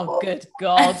 Oh, good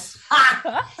God.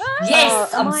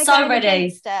 Yes, am I'm I so going ready.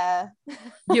 against her?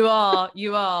 You are.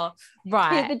 Hear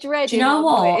Right. the dread Do you in know our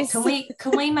what? voice.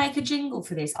 Can we make a jingle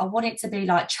for this? I want it to be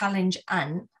like Challenge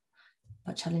Ant,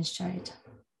 but Challenge Jade.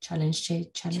 Challenge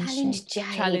Jade. Challenge Jade.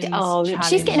 Challenge- Oh, she's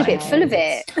challenge getting a bit full of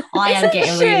Jade. it. I am Isn't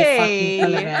getting really fucking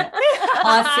full of it.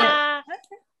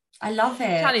 I love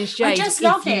it. Challenge I Jade, just if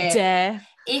love you it. dare.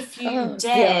 If you Oh,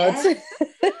 dare. God.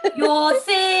 You're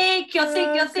thick, you're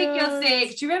thick, you're Oh, thick, you're God.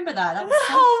 thick. Do you remember that? That was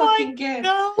so Oh my fucking good.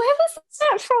 God. Where was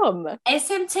that from?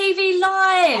 SMTV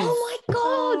Live. Oh my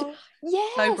God.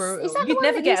 Yes. brutal. Is that the You'd one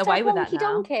never that get used to away have with that Wonky now.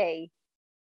 Donkey?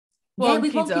 Yeah,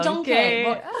 with Wonky Wonky Donkey.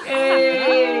 Donkey.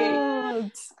 Hey.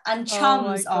 God. And Oh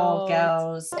Chums. my Oh, God.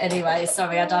 girls. Anyway,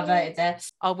 sorry, I diverted there.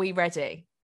 Are we ready?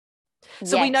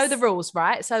 So we know the Yes. rules,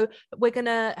 right? So we're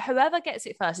gonna, whoever gets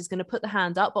it first is gonna put the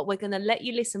hand up, but we're gonna let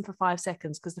you listen for 5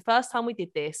 seconds because the first time we did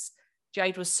this,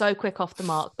 Jade was so quick off the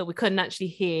mark that we couldn't actually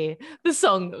hear the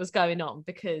song that was going on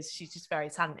because she's just very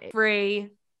talented. 3,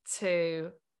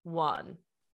 2, 1.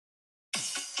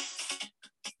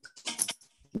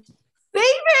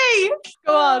 Stevie!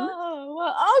 Go on.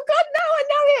 Oh God, no, I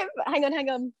know it. Hang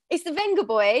on. It's the Venga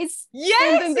Boys.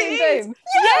 Yes, Boom, boom, it boom, is. boom.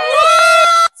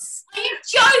 Yes! Are you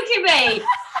joking me?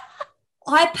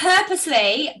 I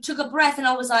purposely took a breath and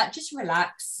I was like, just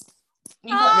relax.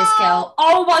 You got this, girl.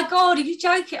 Oh my God, are you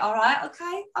joking? All right,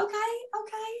 okay.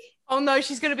 Oh no,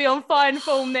 she's going to be on fine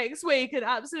form next week and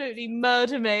absolutely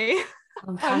murder me. I'm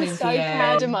I'm coming so for you.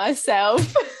 proud of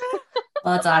myself.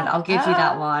 Well done. I'll give you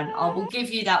that one. I will give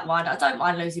you that one. I don't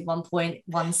mind losing 1 point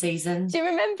one season. Do you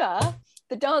remember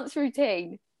the dance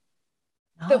routine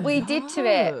that we did to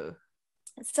it? Oh.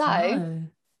 So No.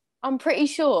 I'm pretty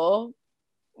sure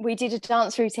we did a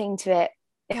dance routine to it.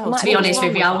 It Girl, might To be have been honest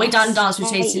with you, wrong with we done us? dance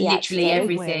routines to 80 literally actually.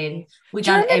 everything. We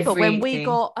Do you done remember everything. when we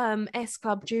got S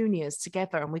Club Juniors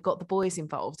together and we got the boys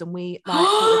involved and we like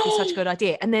thought it'd be such a good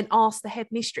idea and then asked the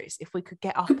headmistress if we could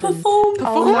get up Could and perform?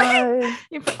 Oh no.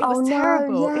 It was Oh, no,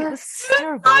 terrible. It was yes.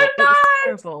 terrible. Oh, It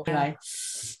was terrible. Anyway,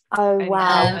 Oh Anyway,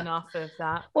 wow. enough of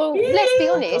that. Well, let's be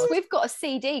Yeah. honest, God. we've got a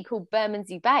CD called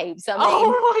Bermondsey Babes. I mean,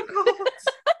 Oh my God.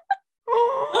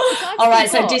 I've all right.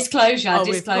 still So got- disclosure, Oh,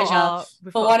 we've got disclosure. our-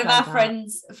 we've For got one to of our play that.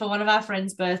 friends, for one of our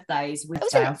friends' birthdays, with it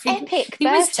was Dale. an epic he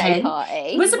was birthday 10. party.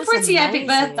 It was It a was pretty epic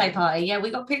amazing. birthday party. Yeah, we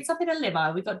got picked up in a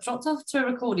limo. We got dropped off to a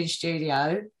recording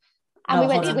studio. And we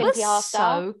went hold to on. It was Wimpy after.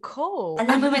 so cool. And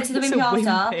then we went to the It's Wimpy a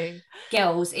after. Wimpy.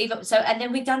 Girls, even so, and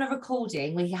then we done a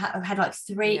recording. We had like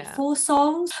 3, Yeah. 4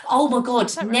 songs. Oh my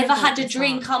God, I don't never remember had what a the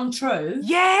dream song- come true.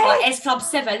 Yeah. Like S Club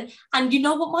 7. And you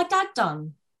know what my dad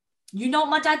done? You know what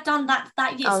my dad done that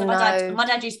year? Oh, so no. my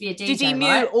dad used to be a DJ. Did he mute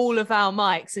right? all of our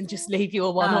mics and just leave you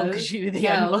a one on No. because you were the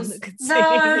only one Girls. that could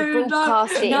No. sing?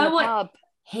 Broadcast it You know in the what? pub.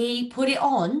 He put it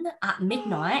on at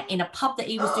midnight in a pub that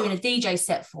he was doing a DJ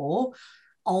set for.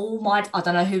 Oh my, I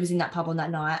don't know who was in that pub on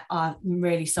that night. I'm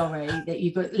really sorry that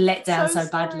you got let down So so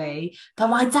badly. But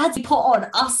my dad put on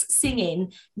us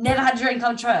singing, Never Had a Dream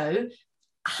Come True.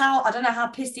 I don't know how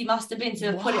pissed he must have been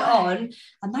to have put it Why? on.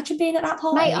 Imagine being at that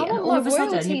party Mate, I and want all my of a sudden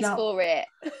you'd royalties be like, for it.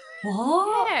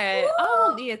 what? Yeah, I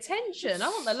want the attention. I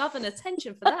want the love and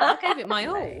attention for that. I gave it my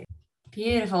all.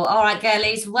 Beautiful. All right,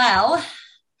 girlies. Well,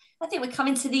 I think we're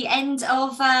coming to the end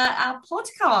of our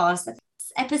podcast.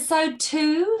 Episode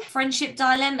 2, Friendship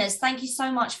Dilemmas. Thank you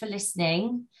so much for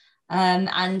listening.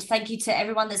 And thank you to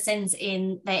everyone that sends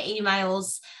in their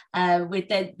emails with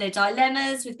their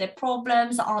dilemmas, with their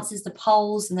problems, that answers the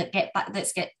polls, and that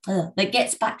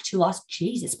gets back to us.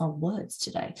 Jesus, my words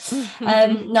today.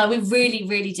 No, we really,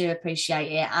 really do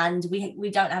appreciate it, and we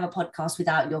don't have a podcast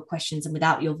without your questions and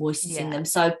without your voices in them.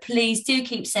 So please do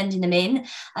keep sending them in.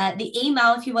 The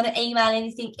email, if you want to email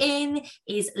anything in,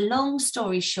 is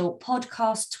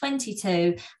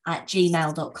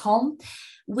longstoryshortpodcast22@gmail.com.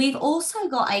 We've also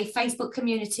got a Facebook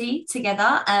community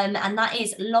together, and that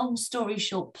is Long Story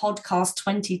Short Podcast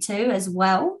 22 as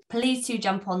well. Please do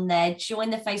jump on there, join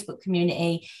the Facebook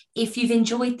community. If you've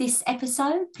enjoyed this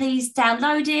episode, please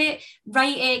download it,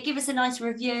 rate it, give us a nice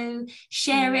review,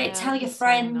 share it, tell your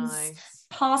friends.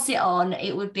 Pass it on.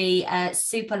 It would be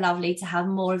super lovely to have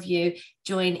more of you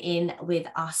join in with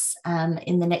us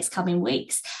in the next coming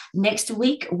weeks. Next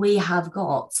week, we have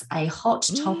got a hot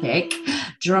topic.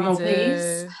 Drum roll,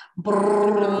 please.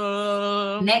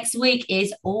 Brrr. Next week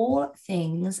is all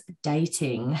things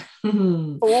dating.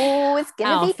 Oh, it's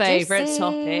gonna Our be favourite juicy.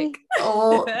 topic.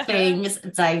 All things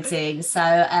dating.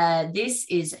 So this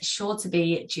is sure to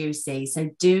be juicy. So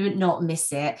do not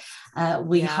miss it.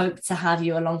 We hope to have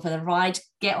you along for the ride.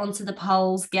 Get onto the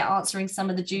polls, get answering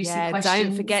some of the juicy questions.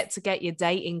 Don't forget to get your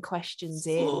dating questions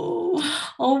in.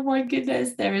 Oh my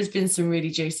goodness. There has been some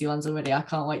really juicy ones already. I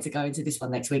can't wait to go into this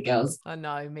one next week, girls. I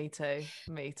know, me too.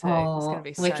 Me too. Oh, it's going to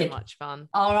be wicked. So much fun.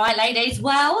 All right, ladies.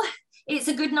 Well, it's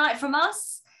a good night from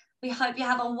us. We hope you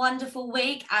have a wonderful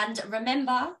week. And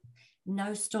remember,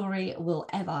 no story will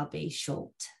ever be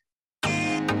short.